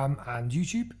 Instagram, and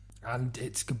YouTube. And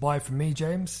it's goodbye from me,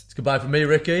 James. It's goodbye from me,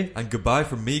 Ricky. And goodbye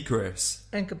from me, Chris.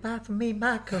 And goodbye from me,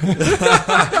 Michael.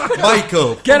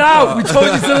 Michael! Get out! We told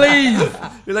you to leave!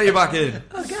 We let you back in.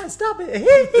 Oh, God, stop it.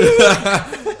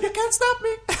 You can't stop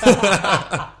me.